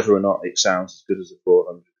whether or not it sounds as good as a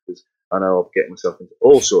 400, because I know I'll get myself into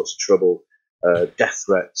all sorts of trouble, death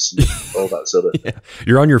threats, and all that sort of thing.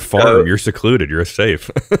 You're on your farm. You're secluded. You're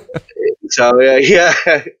safe. So yeah.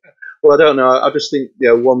 Well, I don't know. I just think,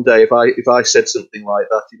 one day if I said something like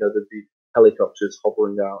that, there'd be helicopters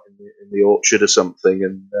hovering out in the orchard or something,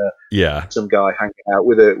 and some guy hanging out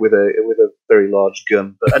with a very large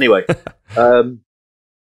gun. But anyway,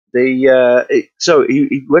 so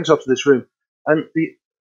he went off to this room,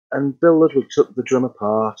 and Bill Ludwig took the drum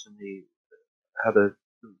apart, and he had an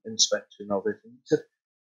inspection of it, and he said,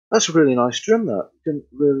 "That's a really nice drum. That did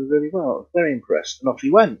really, really well. I was very impressed." And off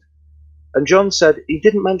he went. And John said he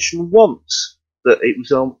didn't mention once that it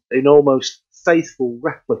was an almost faithful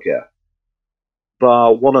replica,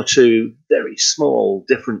 bar one or two very small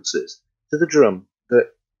differences to the drum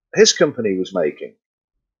that his company was making.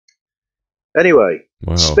 Anyway,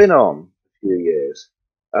 spin on a few years,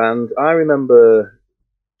 and I remember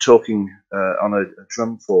talking on a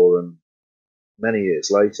drum forum many years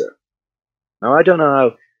later. Now, I don't know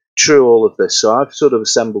how true all of this, so I've sort of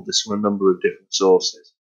assembled this from a number of different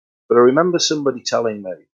sources. But I remember somebody telling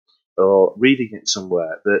me, or reading it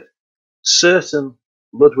somewhere, that certain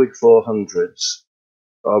Ludwig 400s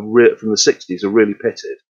from the 60s are really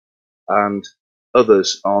pitted, and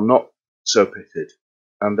others are not so pitted.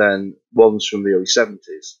 And then ones from the early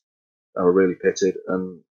 70s are really pitted,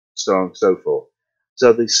 and so on and so forth.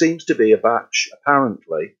 So there seems to be a batch,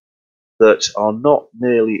 apparently, that are not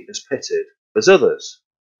nearly as pitted as others.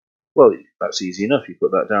 Well, that's easy enough. You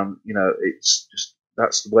put that down, it's just,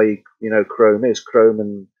 that's the way, chrome is. Chrome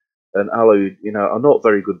and alloy, are not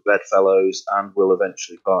very good bedfellows and will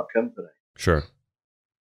eventually part company. Sure.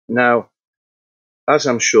 Now, as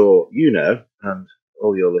I'm sure you know, and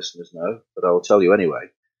all your listeners know, but I will tell you anyway,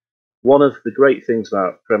 one of the great things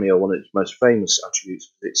about Premier, one of its most famous attributes,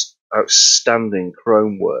 is its outstanding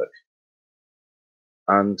chrome work.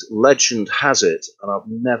 And legend has it, and I've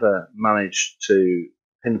never managed to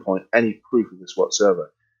pinpoint any proof of this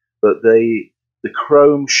whatsoever, but the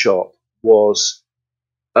Chrome shop was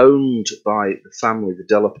owned by the family, the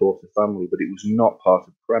Della Porta family, but it was not part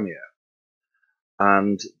of DRUMEO.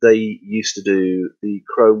 And they used to do the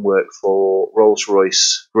chrome work for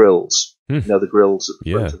Rolls-Royce grills, you know, the grills at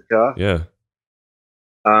the front of the car. Yeah.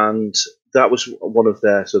 And that was one of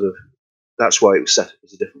their sort of, that's why it was set up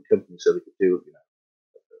as a different company, so they could do, you know,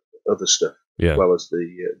 other stuff as well as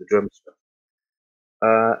the drum stuff.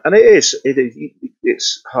 And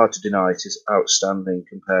it's hard to deny it is outstanding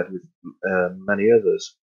compared with many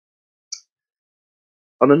others.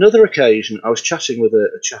 On another occasion, I was chatting with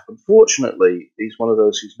a chap. Unfortunately, he's one of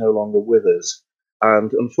those who's no longer with us.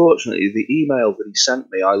 And unfortunately, the email that he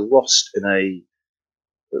sent me, I lost in a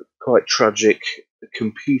quite tragic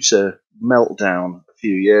computer meltdown a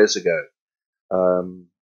few years ago.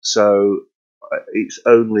 So it's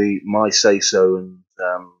only my say-so and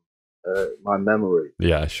my memory.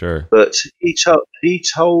 Yeah, sure. But he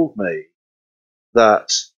told me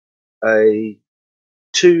that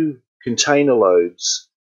 2 container loads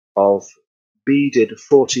of beaded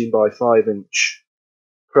 14 by 5 inch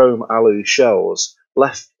chrome alu shells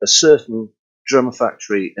left a certain drum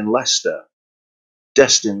factory in Leicester,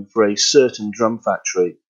 destined for a certain drum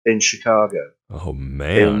factory in Chicago. Oh,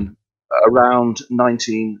 man. Around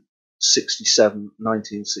 1967,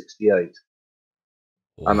 1968.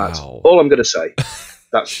 Wow. And that's all I'm going to say.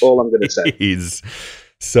 That's all I'm going to say.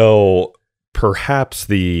 So perhaps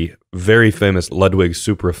the very famous Ludwig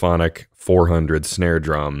Supraphonic 400 snare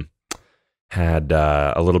drum had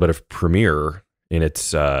a little bit of premiere in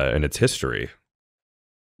its history.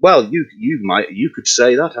 Well, you could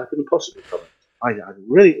say that. I couldn't possibly comment. I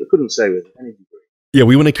really couldn't say with any degree. Yeah,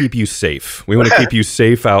 we want to keep you safe. We want to keep you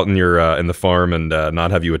safe out in your in the farm and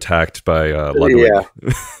not have you attacked by Ludwig.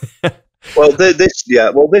 Yeah. Well,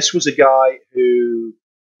 this was a guy who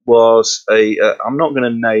was I'm not going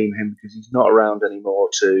to name him because he's not around anymore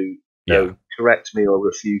to correct me or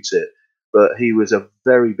refute it. But he was a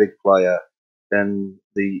very big player in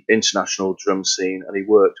the international drum scene, and he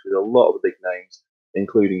worked with a lot of the big names,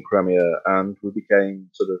 including Premier, and we became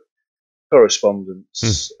sort of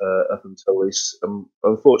correspondents up until his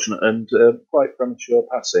unfortunate and quite premature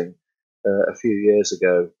passing a few years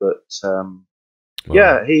ago. But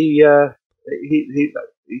yeah, he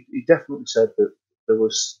definitely said that there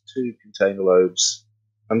was 2 container loads,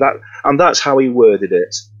 and that's how he worded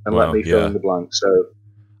it, and let me fill in the blank. So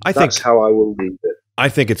that's how I will leave it. I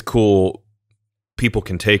think it's cool. People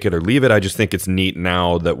can take it or leave it. I just think it's neat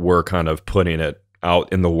now that we're kind of putting it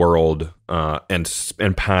out in the world and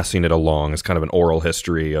passing it along as kind of an oral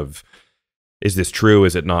history of, is this true?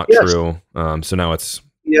 Is it not true? So now it's,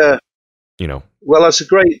 you know. Well, as a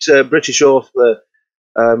great British author,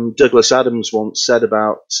 Douglas Adams once said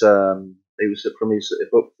about, it was from his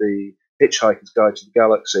book, The Hitchhiker's Guide to the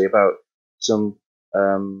Galaxy, about some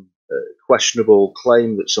questionable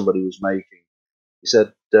claim that somebody was making. He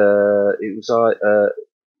said it was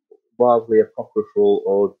wildly apocryphal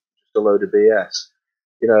or just a load of BS.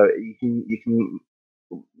 You know, you can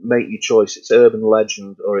make your choice. It's urban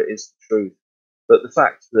legend or it is the truth. But the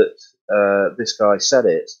fact that this guy said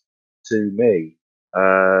it to me,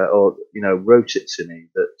 or wrote it to me,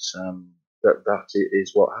 that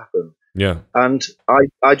is what happened. Yeah. And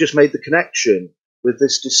I just made the connection with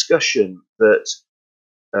this discussion that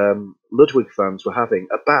Ludwig fans were having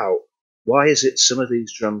about why is it some of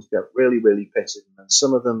these drums get really, really pitted and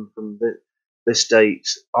some of them from this date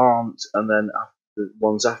aren't, and then the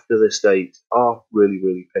ones after this date are really,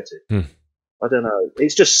 really pitted. I don't know.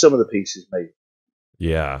 It's just some of the pieces may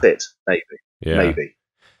fit, maybe. Yeah. Maybe.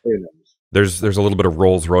 Who knows? There's a little bit of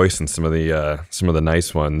Rolls Royce in some of the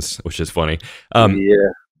nice ones, which is funny.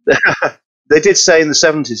 Yeah. They did say in the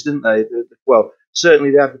 70s, didn't they? Well,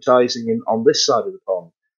 certainly the advertising on this side of the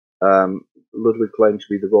pond, Ludwig claimed to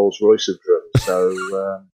be the Rolls Royce of drums. So,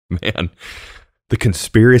 man, the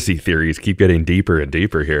conspiracy theories keep getting deeper and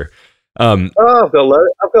deeper here. I've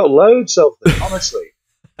got loads of them, honestly.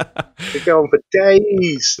 They go on for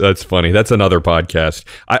days. That's funny. That's another podcast.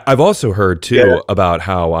 I've also heard too about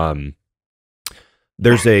how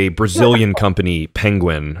there's a Brazilian company,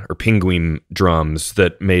 Penguin drums,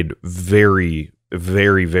 that made very,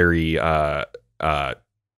 very, very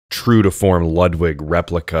true to form Ludwig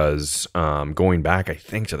replicas, going back, I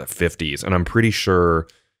think, to the 50s. And I'm pretty sure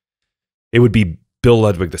it would be Bill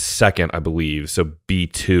Ludwig II, I believe. So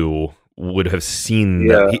B2 would have seen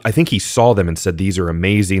them. I think he saw them and said, these are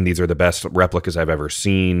amazing. These are the best replicas I've ever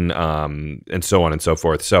seen, and so on and so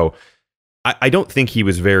forth. So I don't think he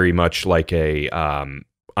was very much like a, I'm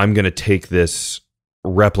going to take this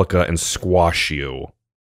replica and squash you.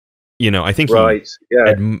 I think Right. he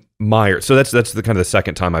Yeah. admired. So that's the kind of the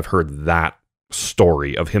second time I've heard that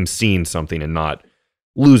story of him seeing something and not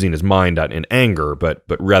losing his mind in anger, but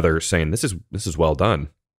rather saying this is well done.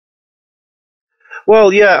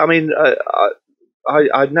 Well, yeah. I mean,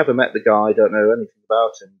 I'd never met the guy. I don't know anything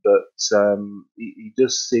about him, but he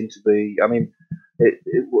does seem to be. I mean,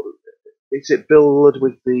 is it Bill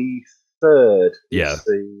Ludwig the Third? Yeah, Is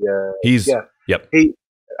the he's yeah. yep.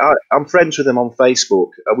 I'm friends with him on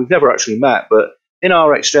Facebook. We've never actually met, but in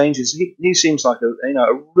our exchanges, he seems like a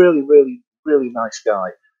really, really, really nice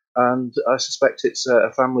guy, and I suspect it's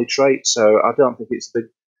a family trait. So I don't think it's a big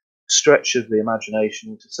stretch of the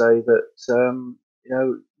imagination to say that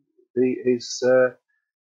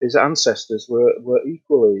his ancestors were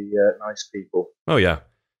equally nice people. Oh yeah.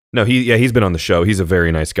 No, he's been on the show. He's a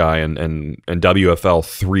very nice guy, and WFL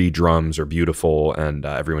 3 drums are beautiful, and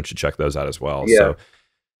everyone should check those out as well. Yeah. So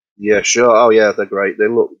Yeah, sure. Oh yeah, they're great. They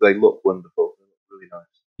look wonderful. They look really nice.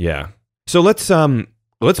 yeah. So let's move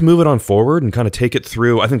it on forward and kind of take it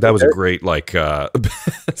through. I think that was a great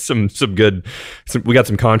some good. We got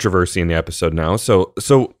some controversy in the episode now. So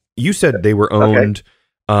you said they were owned,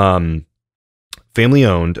 family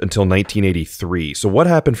owned until 1983. So what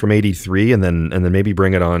happened from 83 and then maybe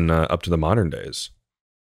bring it on up to the modern days?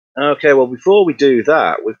 Okay, well, before we do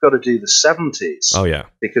that, we've got to do the 70s. Oh yeah,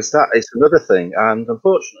 because that is another thing, and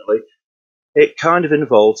unfortunately, it kind of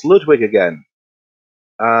involves Ludwig again.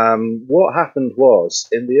 What happened was,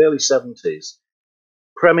 in the early 70s,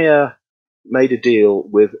 Premier made a deal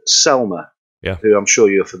with Selmer, who I'm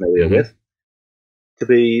sure you're familiar with, to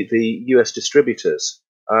be the US distributors.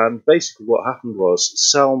 And basically what happened was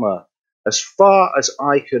Selmer, as far as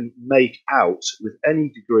I can make out with any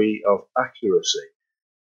degree of accuracy,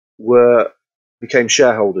 became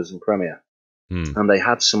shareholders in Premier. And they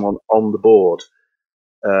had someone on the board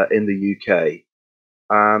in the UK.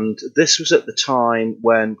 And this was at the time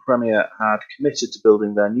when Premier had committed to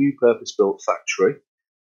building their new purpose-built factory,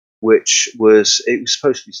 which was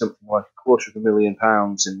supposed to be something like £250,000 in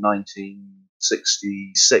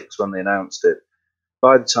 1966 when they announced it.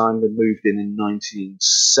 By the time they moved in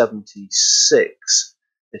 1976,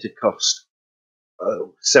 it had cost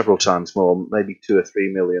several times more, maybe 2 or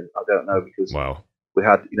 3 million. I don't know, because we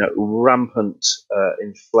had rampant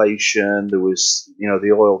inflation. There was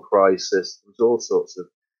the oil crisis. There was all sorts of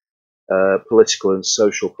political and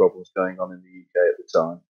social problems going on in the UK at the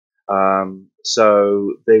time.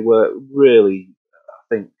 So they were really,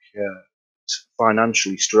 I think,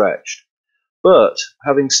 financially stretched. But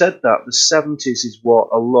having said that, the 70s is what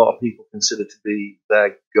a lot of people consider to be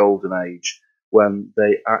their golden age, when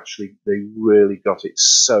they really got it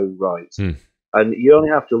so right. And you only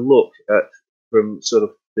have to look at from sort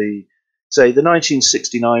of the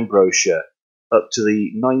 1969 brochure up to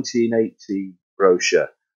the 1980 brochure,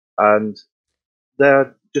 and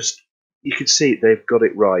they're just, you can see they've got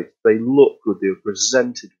it right. They look good. They're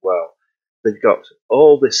presented well. They've got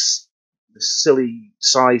all the silly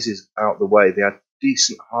sizes out the way. They had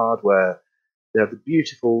decent hardware. They had the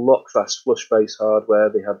beautiful lock-fast flush base hardware.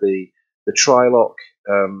 They had the Tri-Lock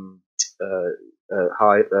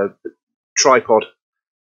tripod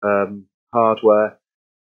hardware,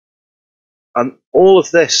 and all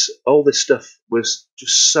this stuff was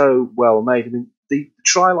just so well made. I mean, the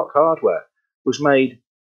Tri-Lock hardware was made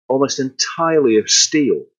almost entirely of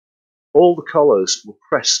steel. All the collars were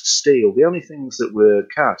pressed steel. The only things that were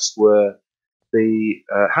cast were the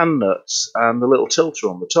hand nuts and the little tilter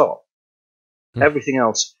on the top. Everything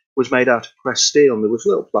else was made out of pressed steel, and there was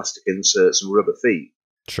little plastic inserts and rubber feet.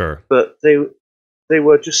 Sure. But they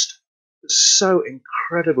were just so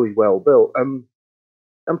incredibly well built. And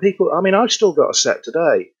people, I mean, I've still got a set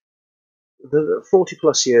today. They're 40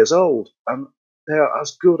 plus years old, and they are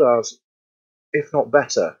as good as, if not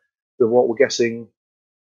better, than what we're getting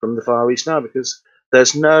from the Far East now, because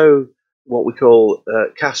there's no what we call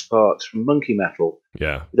cast parts from monkey metal.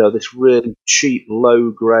 Yeah. This really cheap,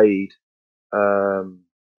 low grade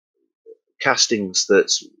castings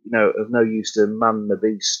that's of no use to man the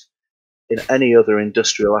beast in any other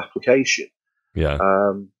industrial application. Yeah.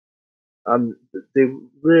 And they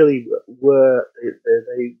really were.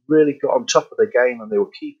 They really got on top of the game, and they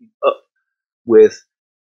were keeping up with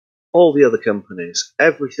all the other companies,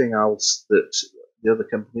 everything else that the other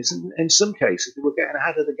companies, and in some cases, they were getting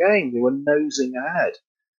ahead of the game. They were nosing ahead.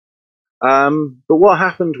 But what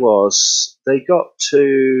happened was they got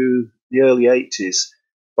to the early 80s,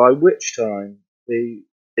 by which time the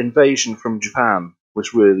invasion from Japan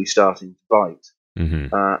was really starting to bite.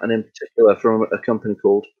 And in particular from a company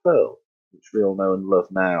called Pearl, which we all know and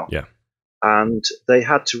love now. Yeah. And they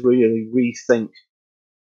had to really rethink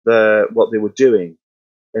what they were doing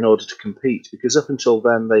in order to compete, because up until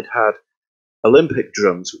then they'd had Olympic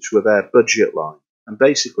drums, which were their budget line, and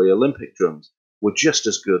basically Olympic drums were just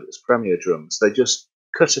as good as Premier drums. They just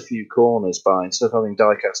cut a few corners by, instead of having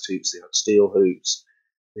die-cast hoops, they had steel hoops.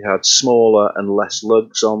 They had smaller and less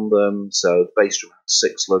lugs on them, so the bass drum had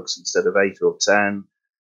 6 lugs instead of 8 or 10,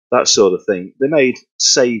 that sort of thing. They made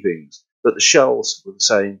savings, but the shells were the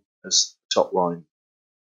same as top line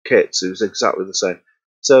kits. It was exactly the same.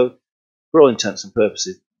 So, for all intents and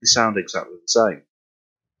purposes, they sound exactly the same.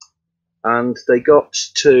 And they got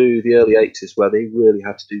to the early 80s where they really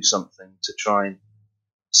had to do something to try and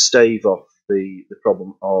stave off the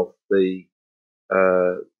problem of the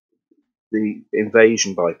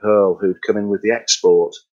invasion by Pearl, who'd come in with the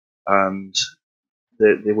export, and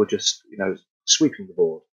they were just, sweeping the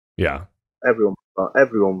board. Yeah. Everyone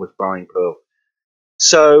was buying Pearl.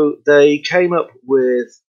 So they came up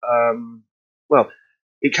with,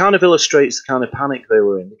 it kind of illustrates the kind of panic they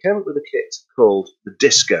were in. They came up with a kit called the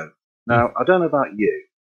Disco. Now, I don't know about you,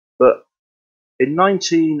 but in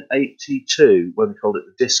 1982, when they called it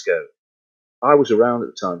the Disco, I was around at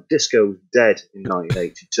the time. Disco was dead in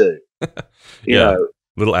 1982. Yeah, a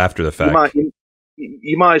little after the fact.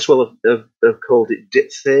 You might as well have called it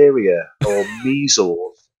diphtheria or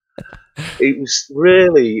measles. It was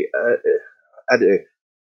really,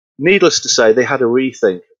 needless to say, they had a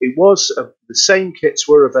rethink. It was the same kits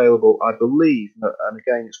were available, I believe, and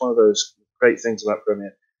again, it's one of those great things about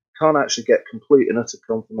Premier. Can't actually get complete and utter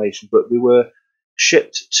confirmation, but they were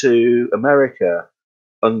shipped to America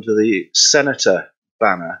under the Senator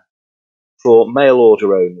banner for mail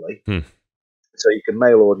order only. So you can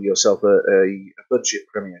mail order yourself a budget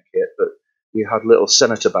Premier kit, but you had little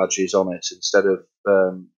Senator badges on it instead of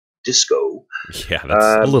Disco. Yeah,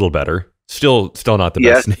 that's a little better. Still not the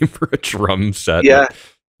best name for a drum set. Yeah,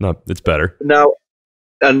 no, it's better now.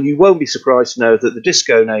 And you won't be surprised to know that the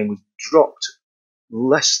Disco name was dropped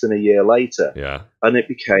less than a year later. Yeah, and it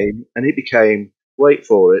became, wait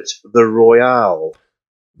for it, the Royale.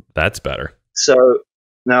 That's better. So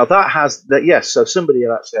now so somebody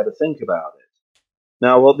had actually had to think about it.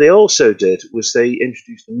 Now what they also did was they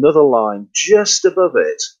introduced another line just above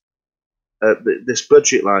it, this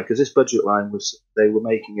budget line, because this budget line they were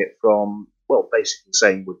making it from, basically the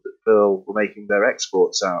same with that Pearl were making their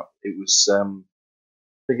exports out. It was, I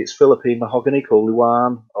think it's Philippine mahogany called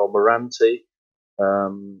Luan or Moranti.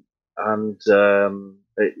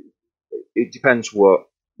 It depends where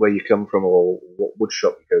you come from or what wood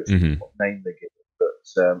shop you go to, what name they give it.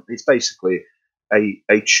 But it's basically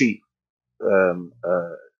a cheap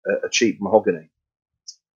mahogany.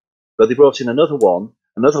 But they brought in another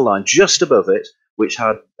line just above it, which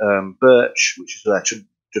had birch, which is their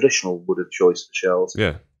traditional wood of choice for shells.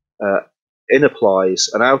 Yeah. Inner plies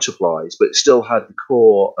and outer plies, but it still had the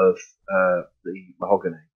core of the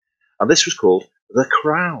mahogany. And this was called the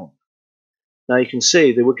Crown. Now you can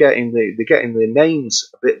see they're getting the names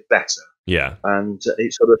a bit better. Yeah. And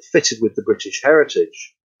it sort of fitted with the British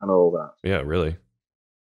heritage and all that. Yeah, really.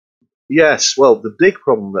 Yes, well, the big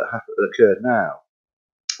problem that occurred now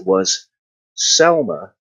was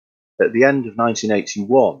Selma, at the end of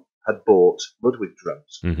 1981, had bought Ludwig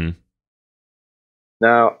drums. Mm-hmm.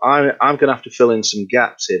 Now, I'm going to have to fill in some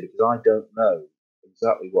gaps here because I don't know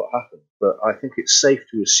exactly what happened, but I think it's safe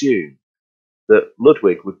to assume that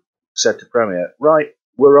Ludwig said to Premier, right,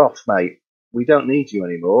 we're off, mate. We don't need you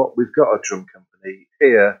anymore. We've got a drum company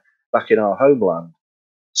here back in our homeland.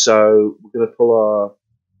 So we're going to pull our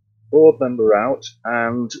board member out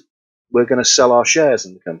and we're going to sell our shares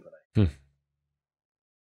in the company.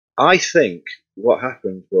 I think what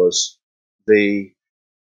happened was the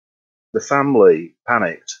family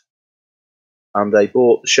panicked and they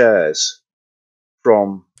bought the shares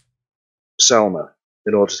from Selma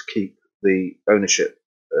in order to keep the ownership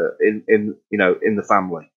in the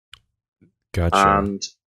family. Gotcha. And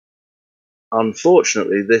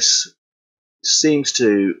unfortunately, this seems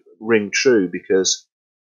to ring true because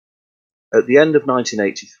at the end of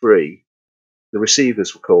 1983, the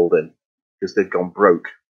receivers were called in because they'd gone broke.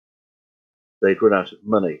 They'd run out of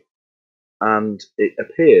money. And it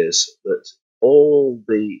appears that all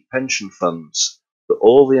the pension funds that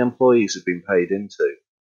all the employees had been paid into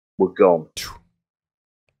were gone.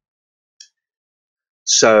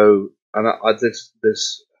 So, and there's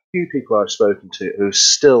a few people I've spoken to who are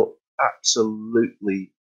still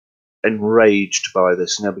absolutely enraged by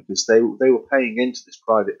this now because they were paying into this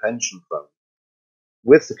private pension fund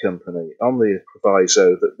with the company on the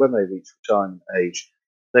proviso that when they reach retirement age,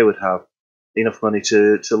 they would have enough money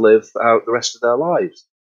to live out the rest of their lives.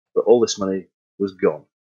 But all this money was gone.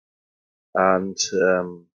 And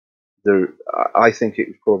I think it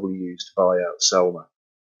was probably used to buy out Selma.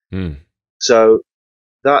 Mm. So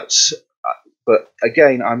that's, but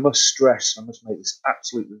again, I must make this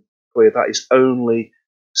absolutely clear. That is only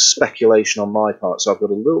speculation on my part. So I've got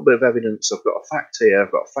a little bit of evidence. I've got a fact here.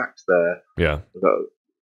 I've got a fact there. Yeah. I've got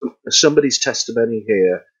somebody's testimony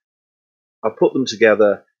here. I put them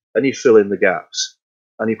together, and you fill in the gaps.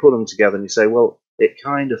 And you put them together, and you say, well, it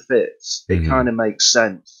kind of fits. It kind of makes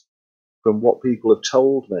sense from what people have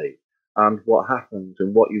told me and what happened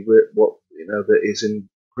and what that is in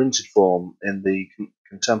printed form in the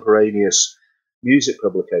contemporaneous music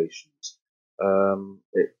publications.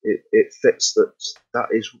 It fits that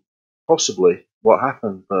is possibly what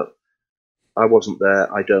happened, but I wasn't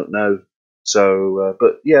there. I don't know. So,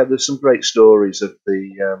 but yeah, there's some great stories of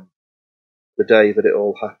the day that it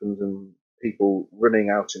all happened, and people running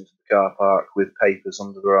out into the car park with papers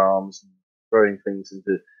under their arms and throwing things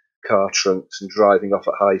into car trunks and driving off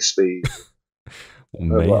at high speed.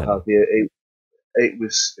 What have you. It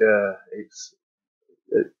was it's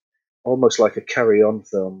almost like a carry-on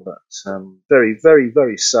film. That's very, very,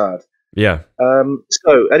 very sad. Yeah.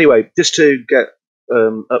 So anyway, just to get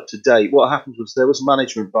up to date, what happened was there was a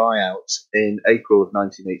management buyout in April of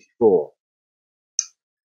 1984.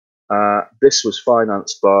 This was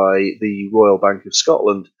financed by the Royal Bank of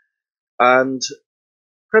Scotland, and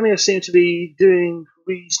Premier seemed to be doing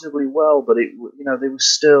reasonably well, but they were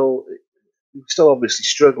still obviously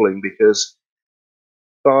struggling, because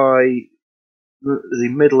by the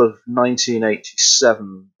middle of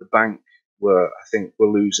 1987, the bank were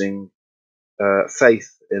losing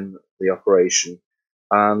faith in the operation,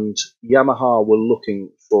 and Yamaha were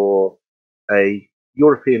looking for a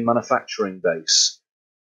European manufacturing base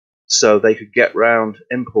so they could get round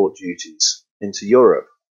import duties into Europe.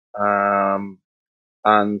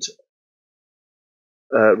 And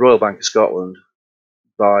Royal Bank of Scotland,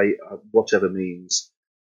 by whatever means,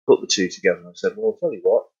 put the two together and said, well, I'll tell you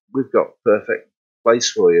what, we've got a perfect place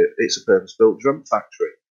for you. It's a purpose-built drum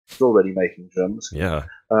factory. It's already making drums. Yeah.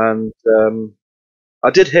 And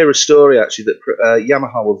I did hear a story, actually, that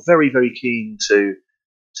Yamaha were very, very keen to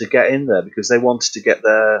get in there because they wanted to get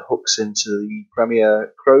their hooks into the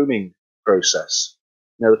Premier chroming process.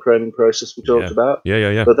 You know, the chroming process we talked about?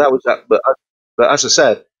 Yeah. But that was that. But as I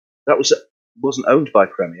said, wasn't owned by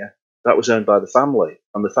Premier. That was owned by the family,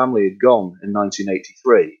 and the family had gone in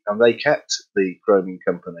 1983, and they kept the chroming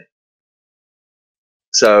company.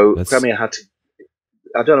 So Premier had to.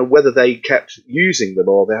 I don't know whether they kept using them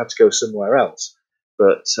or they had to go somewhere else.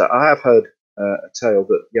 But I have heard a tale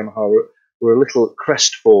that Yamaha were a little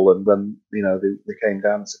crestfallen when they came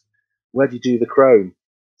down and said, "Where do you do the chrome?"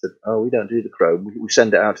 I said, "Oh, we don't do the chrome. We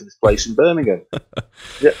send it out to this place in Birmingham."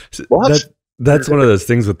 Yeah. What? That's one of those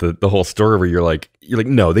things with the whole story where you're like,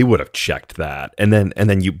 no, they would have checked that, and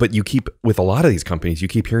then you keep, with a lot of these companies, you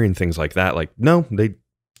keep hearing things like that, like, no,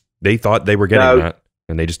 they thought they were getting that,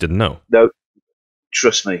 and they just didn't know. No,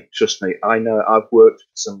 trust me. I know. I've worked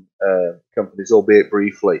for some companies, albeit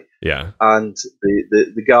briefly. Yeah. And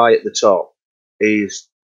the guy at the top is,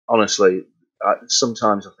 honestly,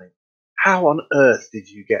 sometimes I think, how on earth did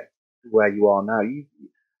you get where you are now?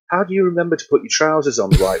 How do you remember to put your trousers on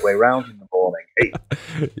the right way round in the morning? Hey.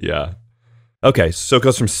 Yeah. Okay, so it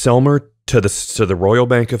goes from Selmer to the Royal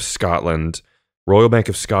Bank of Scotland, to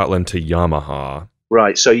Yamaha.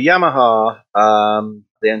 Right. So Yamaha,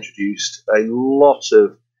 they introduced a lot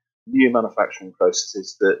of new manufacturing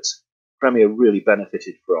processes that Premier really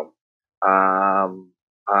benefited from,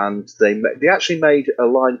 and they actually made a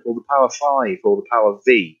line called the Power 5 or the Power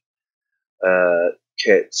V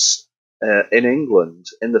kits in England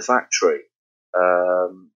in the factory,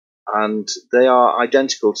 and they are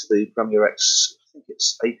identical to the Premier X. I think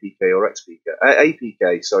it's APK or XPK.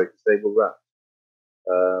 APK, sorry, because they were wrapped.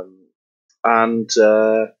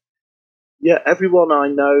 Yeah, everyone I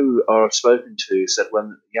know or I've spoken to said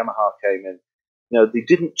when Yamaha came in, they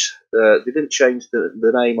didn't change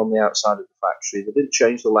the name on the outside of the factory. They didn't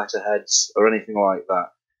change the letterheads or anything like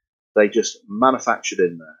that. They just manufactured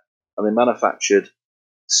in there, and they manufactured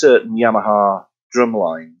certain Yamaha drum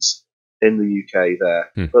lines in the UK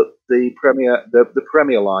there. But the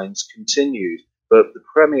Premier lines continued. But the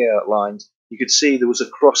Premier lines, you could see there was a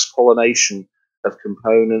cross-pollination of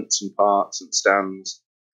components and parts and stands.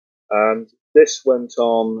 And this went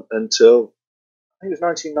on until, I think it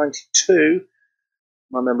was 1992,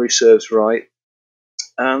 my memory serves right.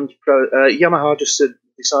 And Yamaha just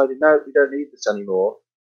decided, no, we don't need this anymore.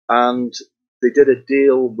 And they did a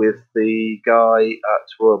deal with the guy at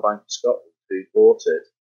Royal Bank of Scotland who bought it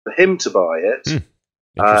for him to buy it.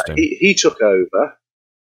 He took over,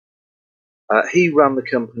 He ran the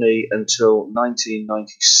company until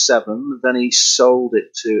 1997. Then he sold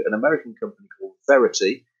it to an American company called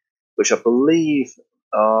Verity, which I believe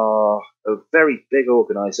are a very big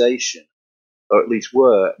organization, or at least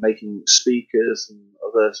were, making speakers and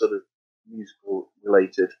other sort of musical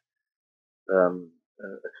related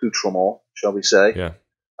accoutrement, shall we say. Yeah.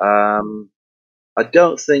 I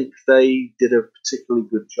don't think they did a particularly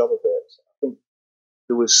good job of it. I think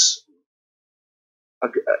there was. I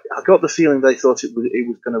got the feeling they thought it was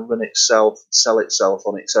going to run itself, sell itself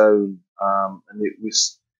on its own, and it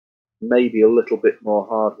was maybe a little bit more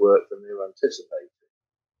hard work than they were anticipating.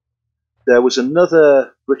 There was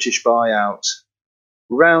another British buyout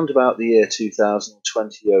round about the year 2000,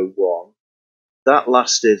 2001. That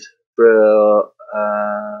lasted for,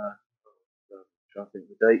 I'm trying to think of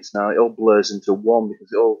the dates now, it all blurs into one because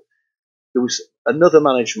there was another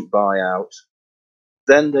management buyout,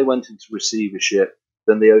 then they went into receivership,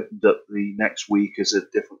 then they opened up the next week as a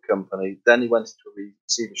different company, then he went into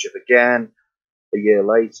receivership again a year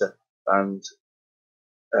later, and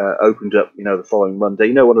opened up, the following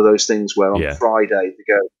Monday. One of those things where on Friday they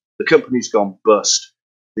go, the company's gone bust.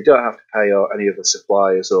 They don't have to pay any of the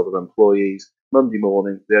suppliers or their employees. Monday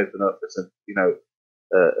morning they open up as a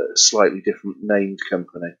slightly different named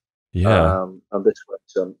company. Yeah. And this went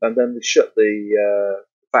and then they shut the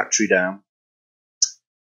factory down.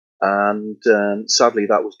 And sadly,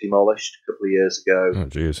 that was demolished a couple of years ago. Oh,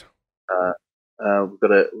 jeez. We've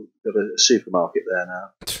got a supermarket there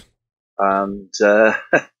now, and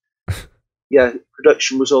yeah,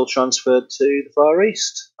 production was all transferred to the Far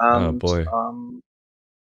East. And, oh boy.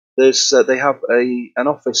 They have an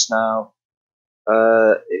office now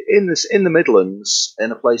in the Midlands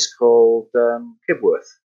in a place called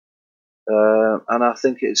Kibworth, and I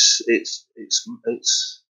think it's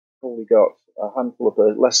probably got a handful of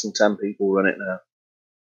less than 10 people run it now.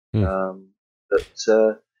 Yeah,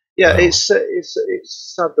 wow. It's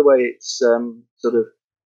sad the way it's sort of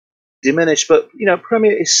diminished, but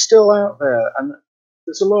Premier is still out there, and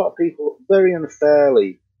there's a lot of people very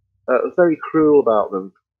unfairly, very cruel about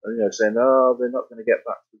them, saying, "Oh, they're not going to get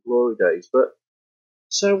back to the glory days." But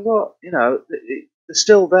so what? They're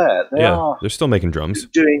still there. They're still making drums.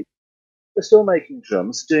 They're still making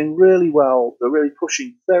drums, doing really well. They're really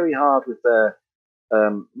pushing very hard with their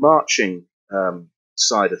marching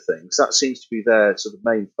side of things. That seems to be their sort of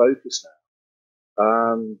main focus now.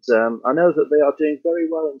 And I know that they are doing very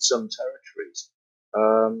well in some territories.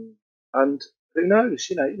 And who knows?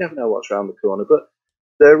 You never know what's around the corner. But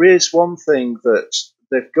there is one thing that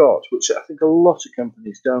they've got, which I think a lot of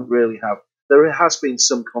companies don't really have. There has been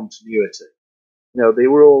some continuity. They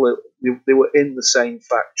were in the same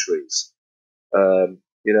factories.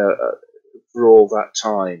 For all that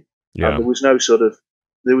time, and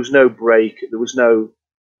there was no break. There was no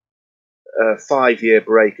 5-year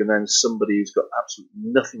break, and then somebody who's got absolutely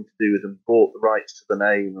nothing to do with them bought the rights to the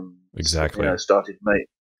name and started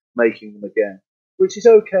making them again, which is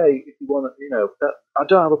okay if you want to. I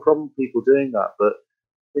don't have a problem with people doing that, but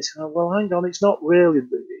it's well, hang on, it's not really.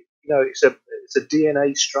 It's a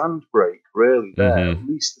DNA strand break, really. There, at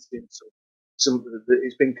least there's been some.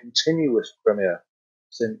 It's been continuous Premier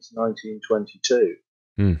since 1922.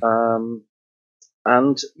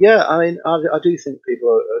 And yeah, I mean, I do think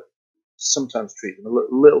people sometimes treat them a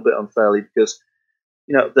little bit unfairly because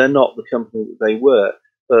they're not the company that they were.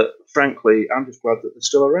 But frankly, I'm just glad that they're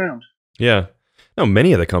still around. Yeah, no,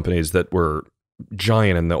 many of the companies that were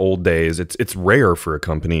giant in the old days, it's rare for a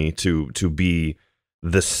company to be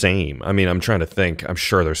the same. I mean, I'm trying to think. I'm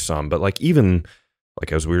sure there's some, but even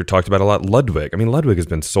as we talked about a lot, Ludwig. I mean, Ludwig has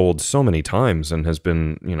been sold so many times and has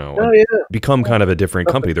been, become kind of a different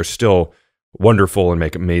company. They're still wonderful and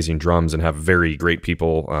make amazing drums and have very great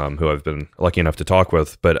people who I've been lucky enough to talk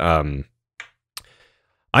with. But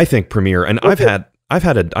I think Premier, and I had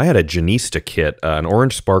a Janista kit, an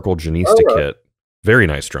orange sparkle Janista kit. Very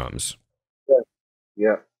nice drums.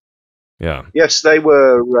 Yeah. Yes, they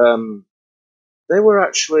were. They were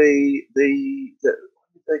actually when did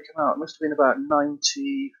they come out? It must have been about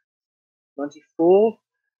 94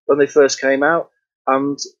 when they first came out,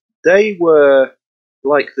 and they were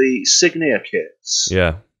like the Signia kits.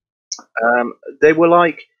 Yeah. They were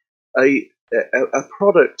like a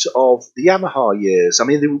product of the Yamaha years. I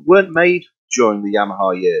mean, they weren't made during the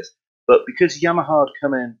Yamaha years, but because Yamaha had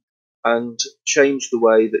come in and changed the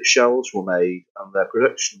way that shells were made and their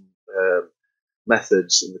production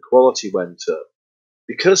methods and the quality went up,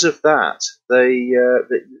 because of that,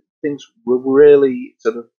 things were really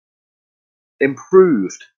sort of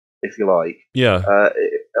improved, if you like. Yeah.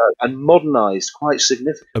 And modernized quite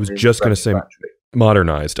significantly. I was just going to say,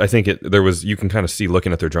 modernized. I think there was, you can kind of see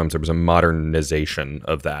looking at their drums, there was a modernization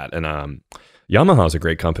of that. And Yamaha's a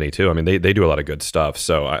great company too. I mean, they do a lot of good stuff.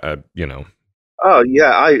 So I you know. Oh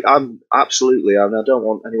yeah, I'm absolutely. I mean, I don't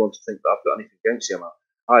want anyone to think that I've got anything against Yamaha.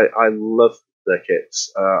 I love their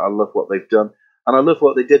kits. I love what they've done, and I love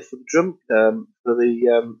what they did for the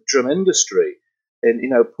drum industry,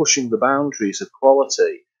 in pushing the boundaries of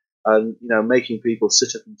quality, and making people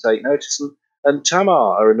sit up and take notice. And Tamar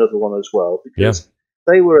are another one as well, because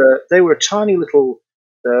they were a tiny little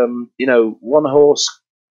one horse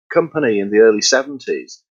company in the early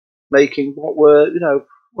 '70s, making what were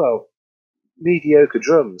well, mediocre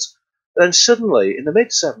drums. Then suddenly, in the mid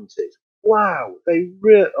 '70s, wow,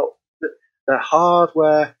 their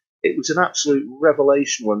hardware. It was an absolute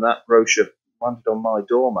revelation when that brochure landed on my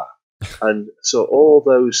doormat, and so all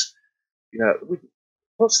those,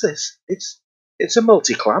 what's this? It's a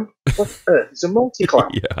multi clamp. What on earth is a multi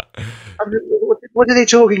clamp? Yeah. I mean, what are they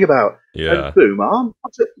talking about? Yeah. And boom arm.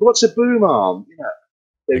 What's a boom arm?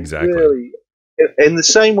 They Exactly. really, in the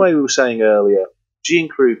same way we were saying earlier, Gene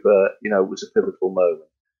Krupa, was a pivotal moment.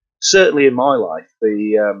 Certainly in my life,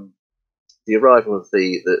 the arrival of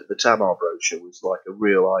the Tamar brochure was like a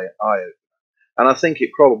real eye opener. And I think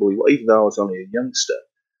it probably, even though I was only a youngster,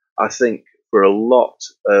 I think for a lot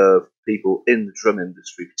of people in the drum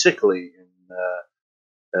industry, particularly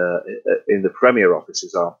in the Premier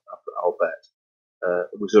offices, I'll bet,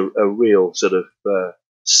 it was a real sort of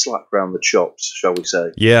slap round the chops, shall we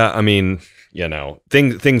say? Yeah, I mean,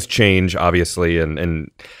 things change obviously,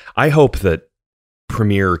 and I hope that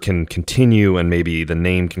Premiere can continue, and maybe the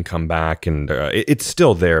name can come back, and it's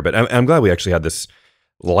still there. But I'm glad we actually had this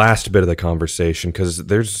last bit of the conversation, because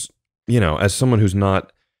there's, as someone who's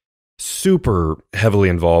not super heavily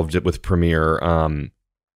involved with Premiere,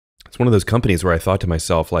 it's one of those companies where I thought to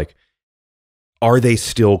myself, like, are they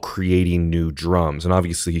still creating new drums? And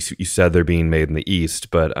obviously, you said they're being made in the East,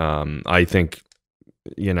 but I think,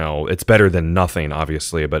 it's better than nothing,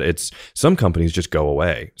 obviously. But some companies just go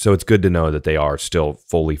away, so it's good to know that they are still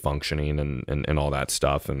fully functioning and all that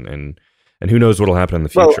stuff. And who knows what'll happen in the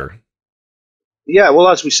future? Well, yeah, well,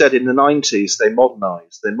 as we said, in the '90s, they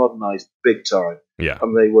modernized. They modernized big time. Yeah,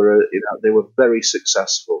 and they were very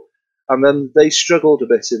successful. And then they struggled a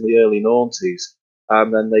bit in the early '90s,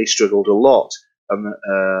 and then they struggled a lot, and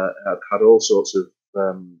had all sorts of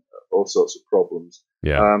problems.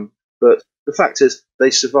 yeah, But the fact is, they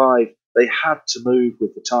survived. They had to move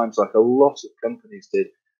with the times, like a lot of companies did,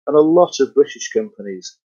 and a lot of British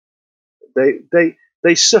companies.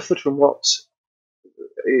 They suffered from what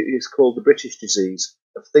is called the British disease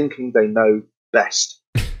of thinking they know best.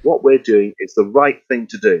 What we're doing is the right thing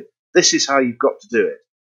to do. This is how you've got to do it.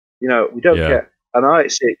 We don't care. And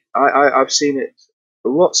I've seen it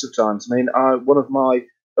lots of times. I mean, one of my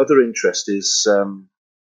other interests is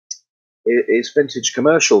vintage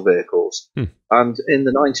commercial vehicles. And in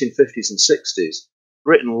the 1950s and 60s,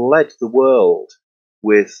 Britain led the world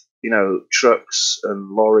with trucks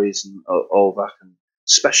and lorries and all that, and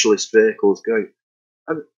specialist vehicles going.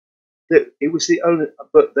 And it was the only,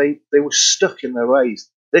 but they were stuck in their ways.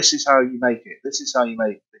 This is how you make it. This is how you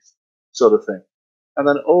make this sort of thing. And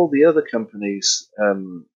then all the other companies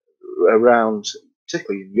around,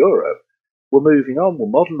 particularly in Europe, were moving on, were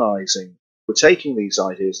modernising, were taking these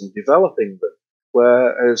ideas and developing them.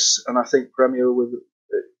 And I think Premier were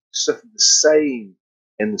suffered the same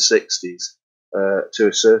in the '60s to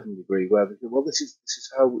a certain degree, where they said, well, this is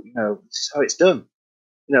how this is how it's done.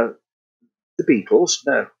 The Beatles,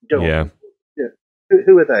 no, we don't. yeah.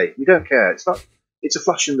 Who are they? We don't care. It's not. It's a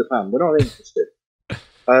flash in the pan. We're not interested.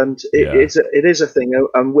 And it is a thing.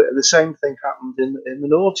 And the same thing happened in the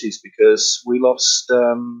noughties, because we lost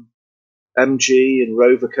MG and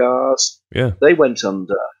Rover cars. Yeah, they went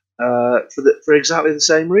under for exactly the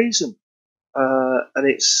same reason. And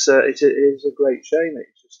it is a great shame.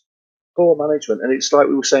 It's just poor management. And it's like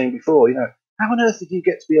we were saying before. How on earth did you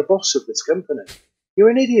get to be a boss of this company?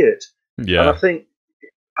 You're an idiot. yeah. And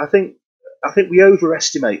I think we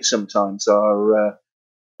overestimate sometimes our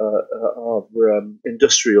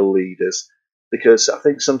industrial leaders, because I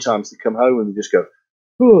think sometimes they come home and they just go,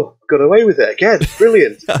 "Oh, got away with it again!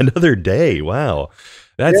 Brilliant! Another day! Wow,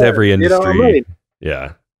 that's every industry." You know what I mean?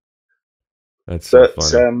 Yeah, that's so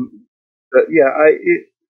funny. But yeah,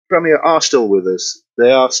 Premier are still with us.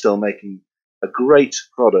 They are still making a great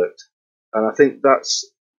product, and I think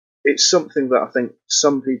it's something that I think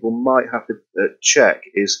some people might have to check.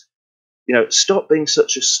 Is stop being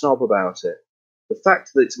such a snob about it. The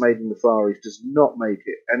fact that it's made in the Far East does not make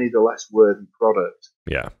it any the less worthy product.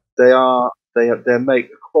 Yeah, they make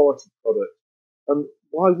a quality product, and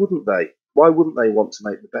why wouldn't they? Why wouldn't they want to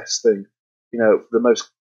make the best thing the most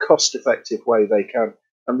cost-effective way they can.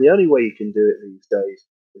 And the only way you can do it these days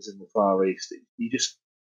is in the Far East.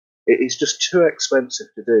 It is just too expensive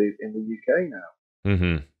to do in the UK now.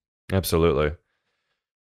 Mm-hmm. Absolutely.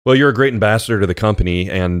 Well, you're a great ambassador to the company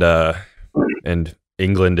and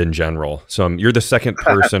England in general. So you're the second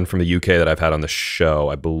person from the UK that I've had on the show,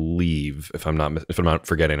 I believe, if I'm not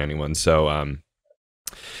forgetting anyone. So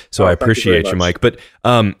I appreciate you, Mike. But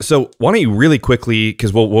so why don't you really quickly,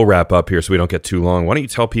 because we'll wrap up here so we don't get too long. Why don't you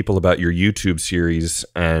tell people about your YouTube series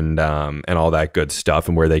and all that good stuff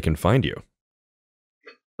and where they can find you?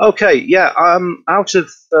 Okay, yeah.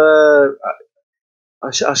 I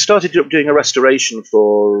started doing a restoration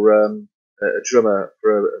for a drummer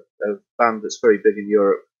for a band that's very big in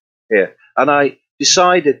Europe here, and I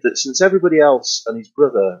decided that since everybody else and his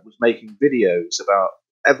brother was making videos about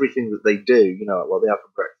everything that they do, what they have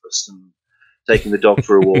for breakfast and taking the dog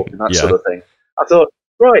for a walk and that sort of thing, I thought,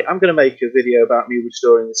 right, I'm going to make a video about me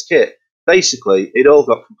restoring this kit. Basically, it all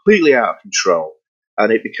got completely out of control,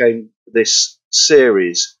 and it became this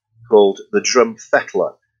series called The Drum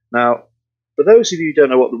Fettler. Now, for those of you who don't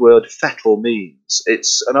know what the word fettle means,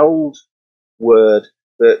 it's an old word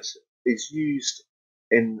that is used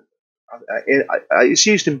it's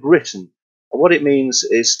used in Britain. And what it means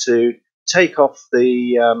is to take off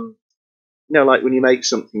the, like when you make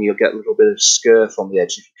something, you'll get a little bit of scurf on the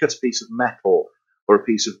edge. If you cut a piece of metal or a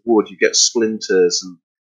piece of wood, you get splinters, and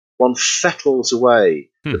one fettles away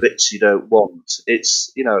the bits you don't want.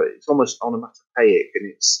 It's almost onomatopoeic,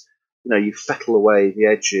 and it's you fettle away the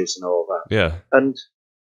edges and all that. Yeah. And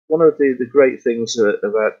one of the great things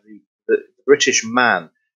about the British man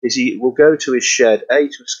is he will go to his shed, A,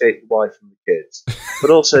 to escape the wife and the kids, but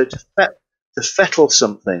also to fettle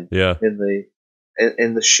something in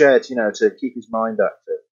the shed, to keep his mind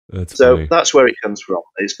active. That's funny. That's where it comes from.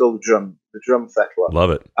 It's called the drum fettler. Love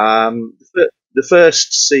it. The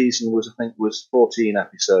first season was 14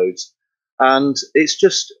 episodes, and it's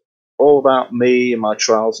just all about me and my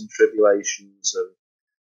trials and tribulations of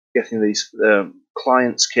getting these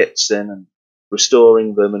clients' kits in and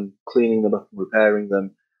restoring them and cleaning them up and repairing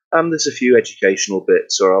them. And there's a few educational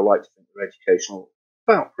bits, or I like to think they're educational,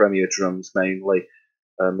 about Premier drums mainly,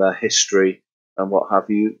 and their history and what have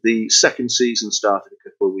you. The second season started a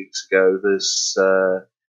couple of weeks ago. I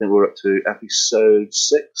think we're up to episode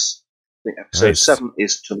 6. I think episode 7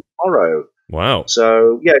 is tomorrow. Wow.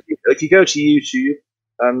 So, yeah, if you go to YouTube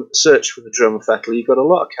and search for the Drum Fettler, you've got a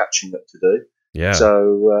lot of catching up to do. Yeah.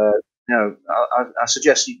 So, I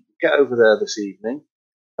suggest you get over there this evening,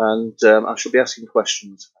 and I shall be asking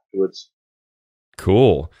questions afterwards.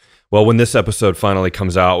 Cool. Well, when this episode finally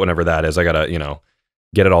comes out, whenever that is, I gotta,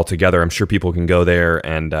 get it all together. I'm sure people can go there,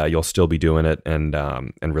 and you'll still be doing it and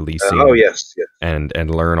releasing. Oh yes. And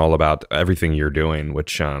learn all about everything you're doing,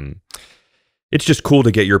 which it's just cool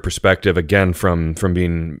to get your perspective again from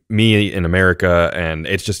being me in America, and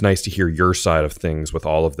it's just nice to hear your side of things with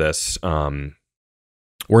all of this.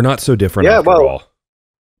 We're not so different after all.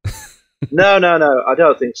 No, I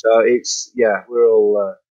don't think so. It's we're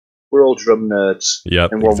all drum nerds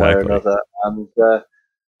in one way or another, and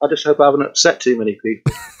I just hope I haven't upset too many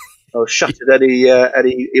people or shattered any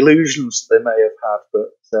illusions that they may have had.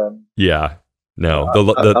 But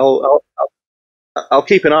I'll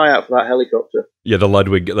keep an eye out for that helicopter. Yeah, the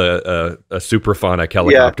Ludwig, a Supraphonic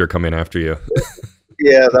helicopter coming after you.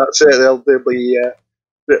 Yeah, that's it. They'll be.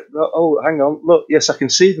 Oh, hang on! Look, yes, I can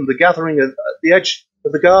see them. They're gathering at the edge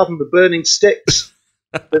of the garden, the burning sticks.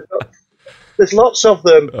 There's lots of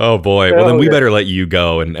them. Oh boy! Well, then we better let you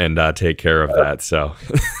go and take care of that. So.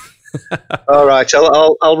 All right,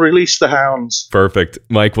 I'll release the hounds. Perfect,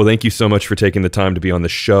 Mike. Well, thank you so much for taking the time to be on the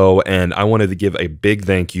show, and I wanted to give a big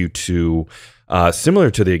thank you to.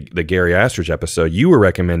 Similar to the Gary Astridge episode, you were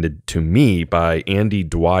recommended to me by Andy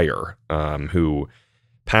Dwyer, who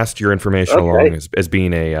passed your information along as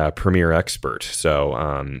being a Premier expert.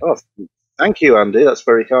 So, thank you, Andy. That's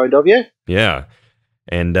very kind of you. Yeah,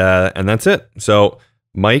 and that's it. So,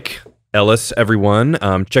 Mike Ellis, everyone,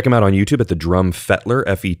 check him out on YouTube at the Drum Fettler,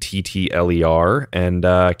 Fettler,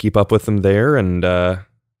 and keep up with them there. And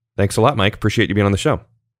thanks a lot, Mike. Appreciate you being on the show.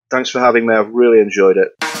 Thanks for having me. I've really enjoyed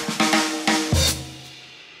it.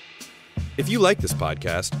 If you like this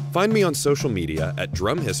podcast, find me on social media at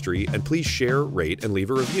Drum History, and please share, rate, and leave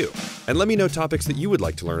a review. And let me know topics that you would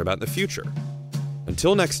like to learn about in the future.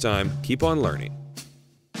 Until next time, keep on learning.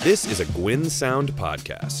 This is a Gwyn Sound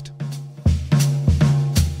podcast.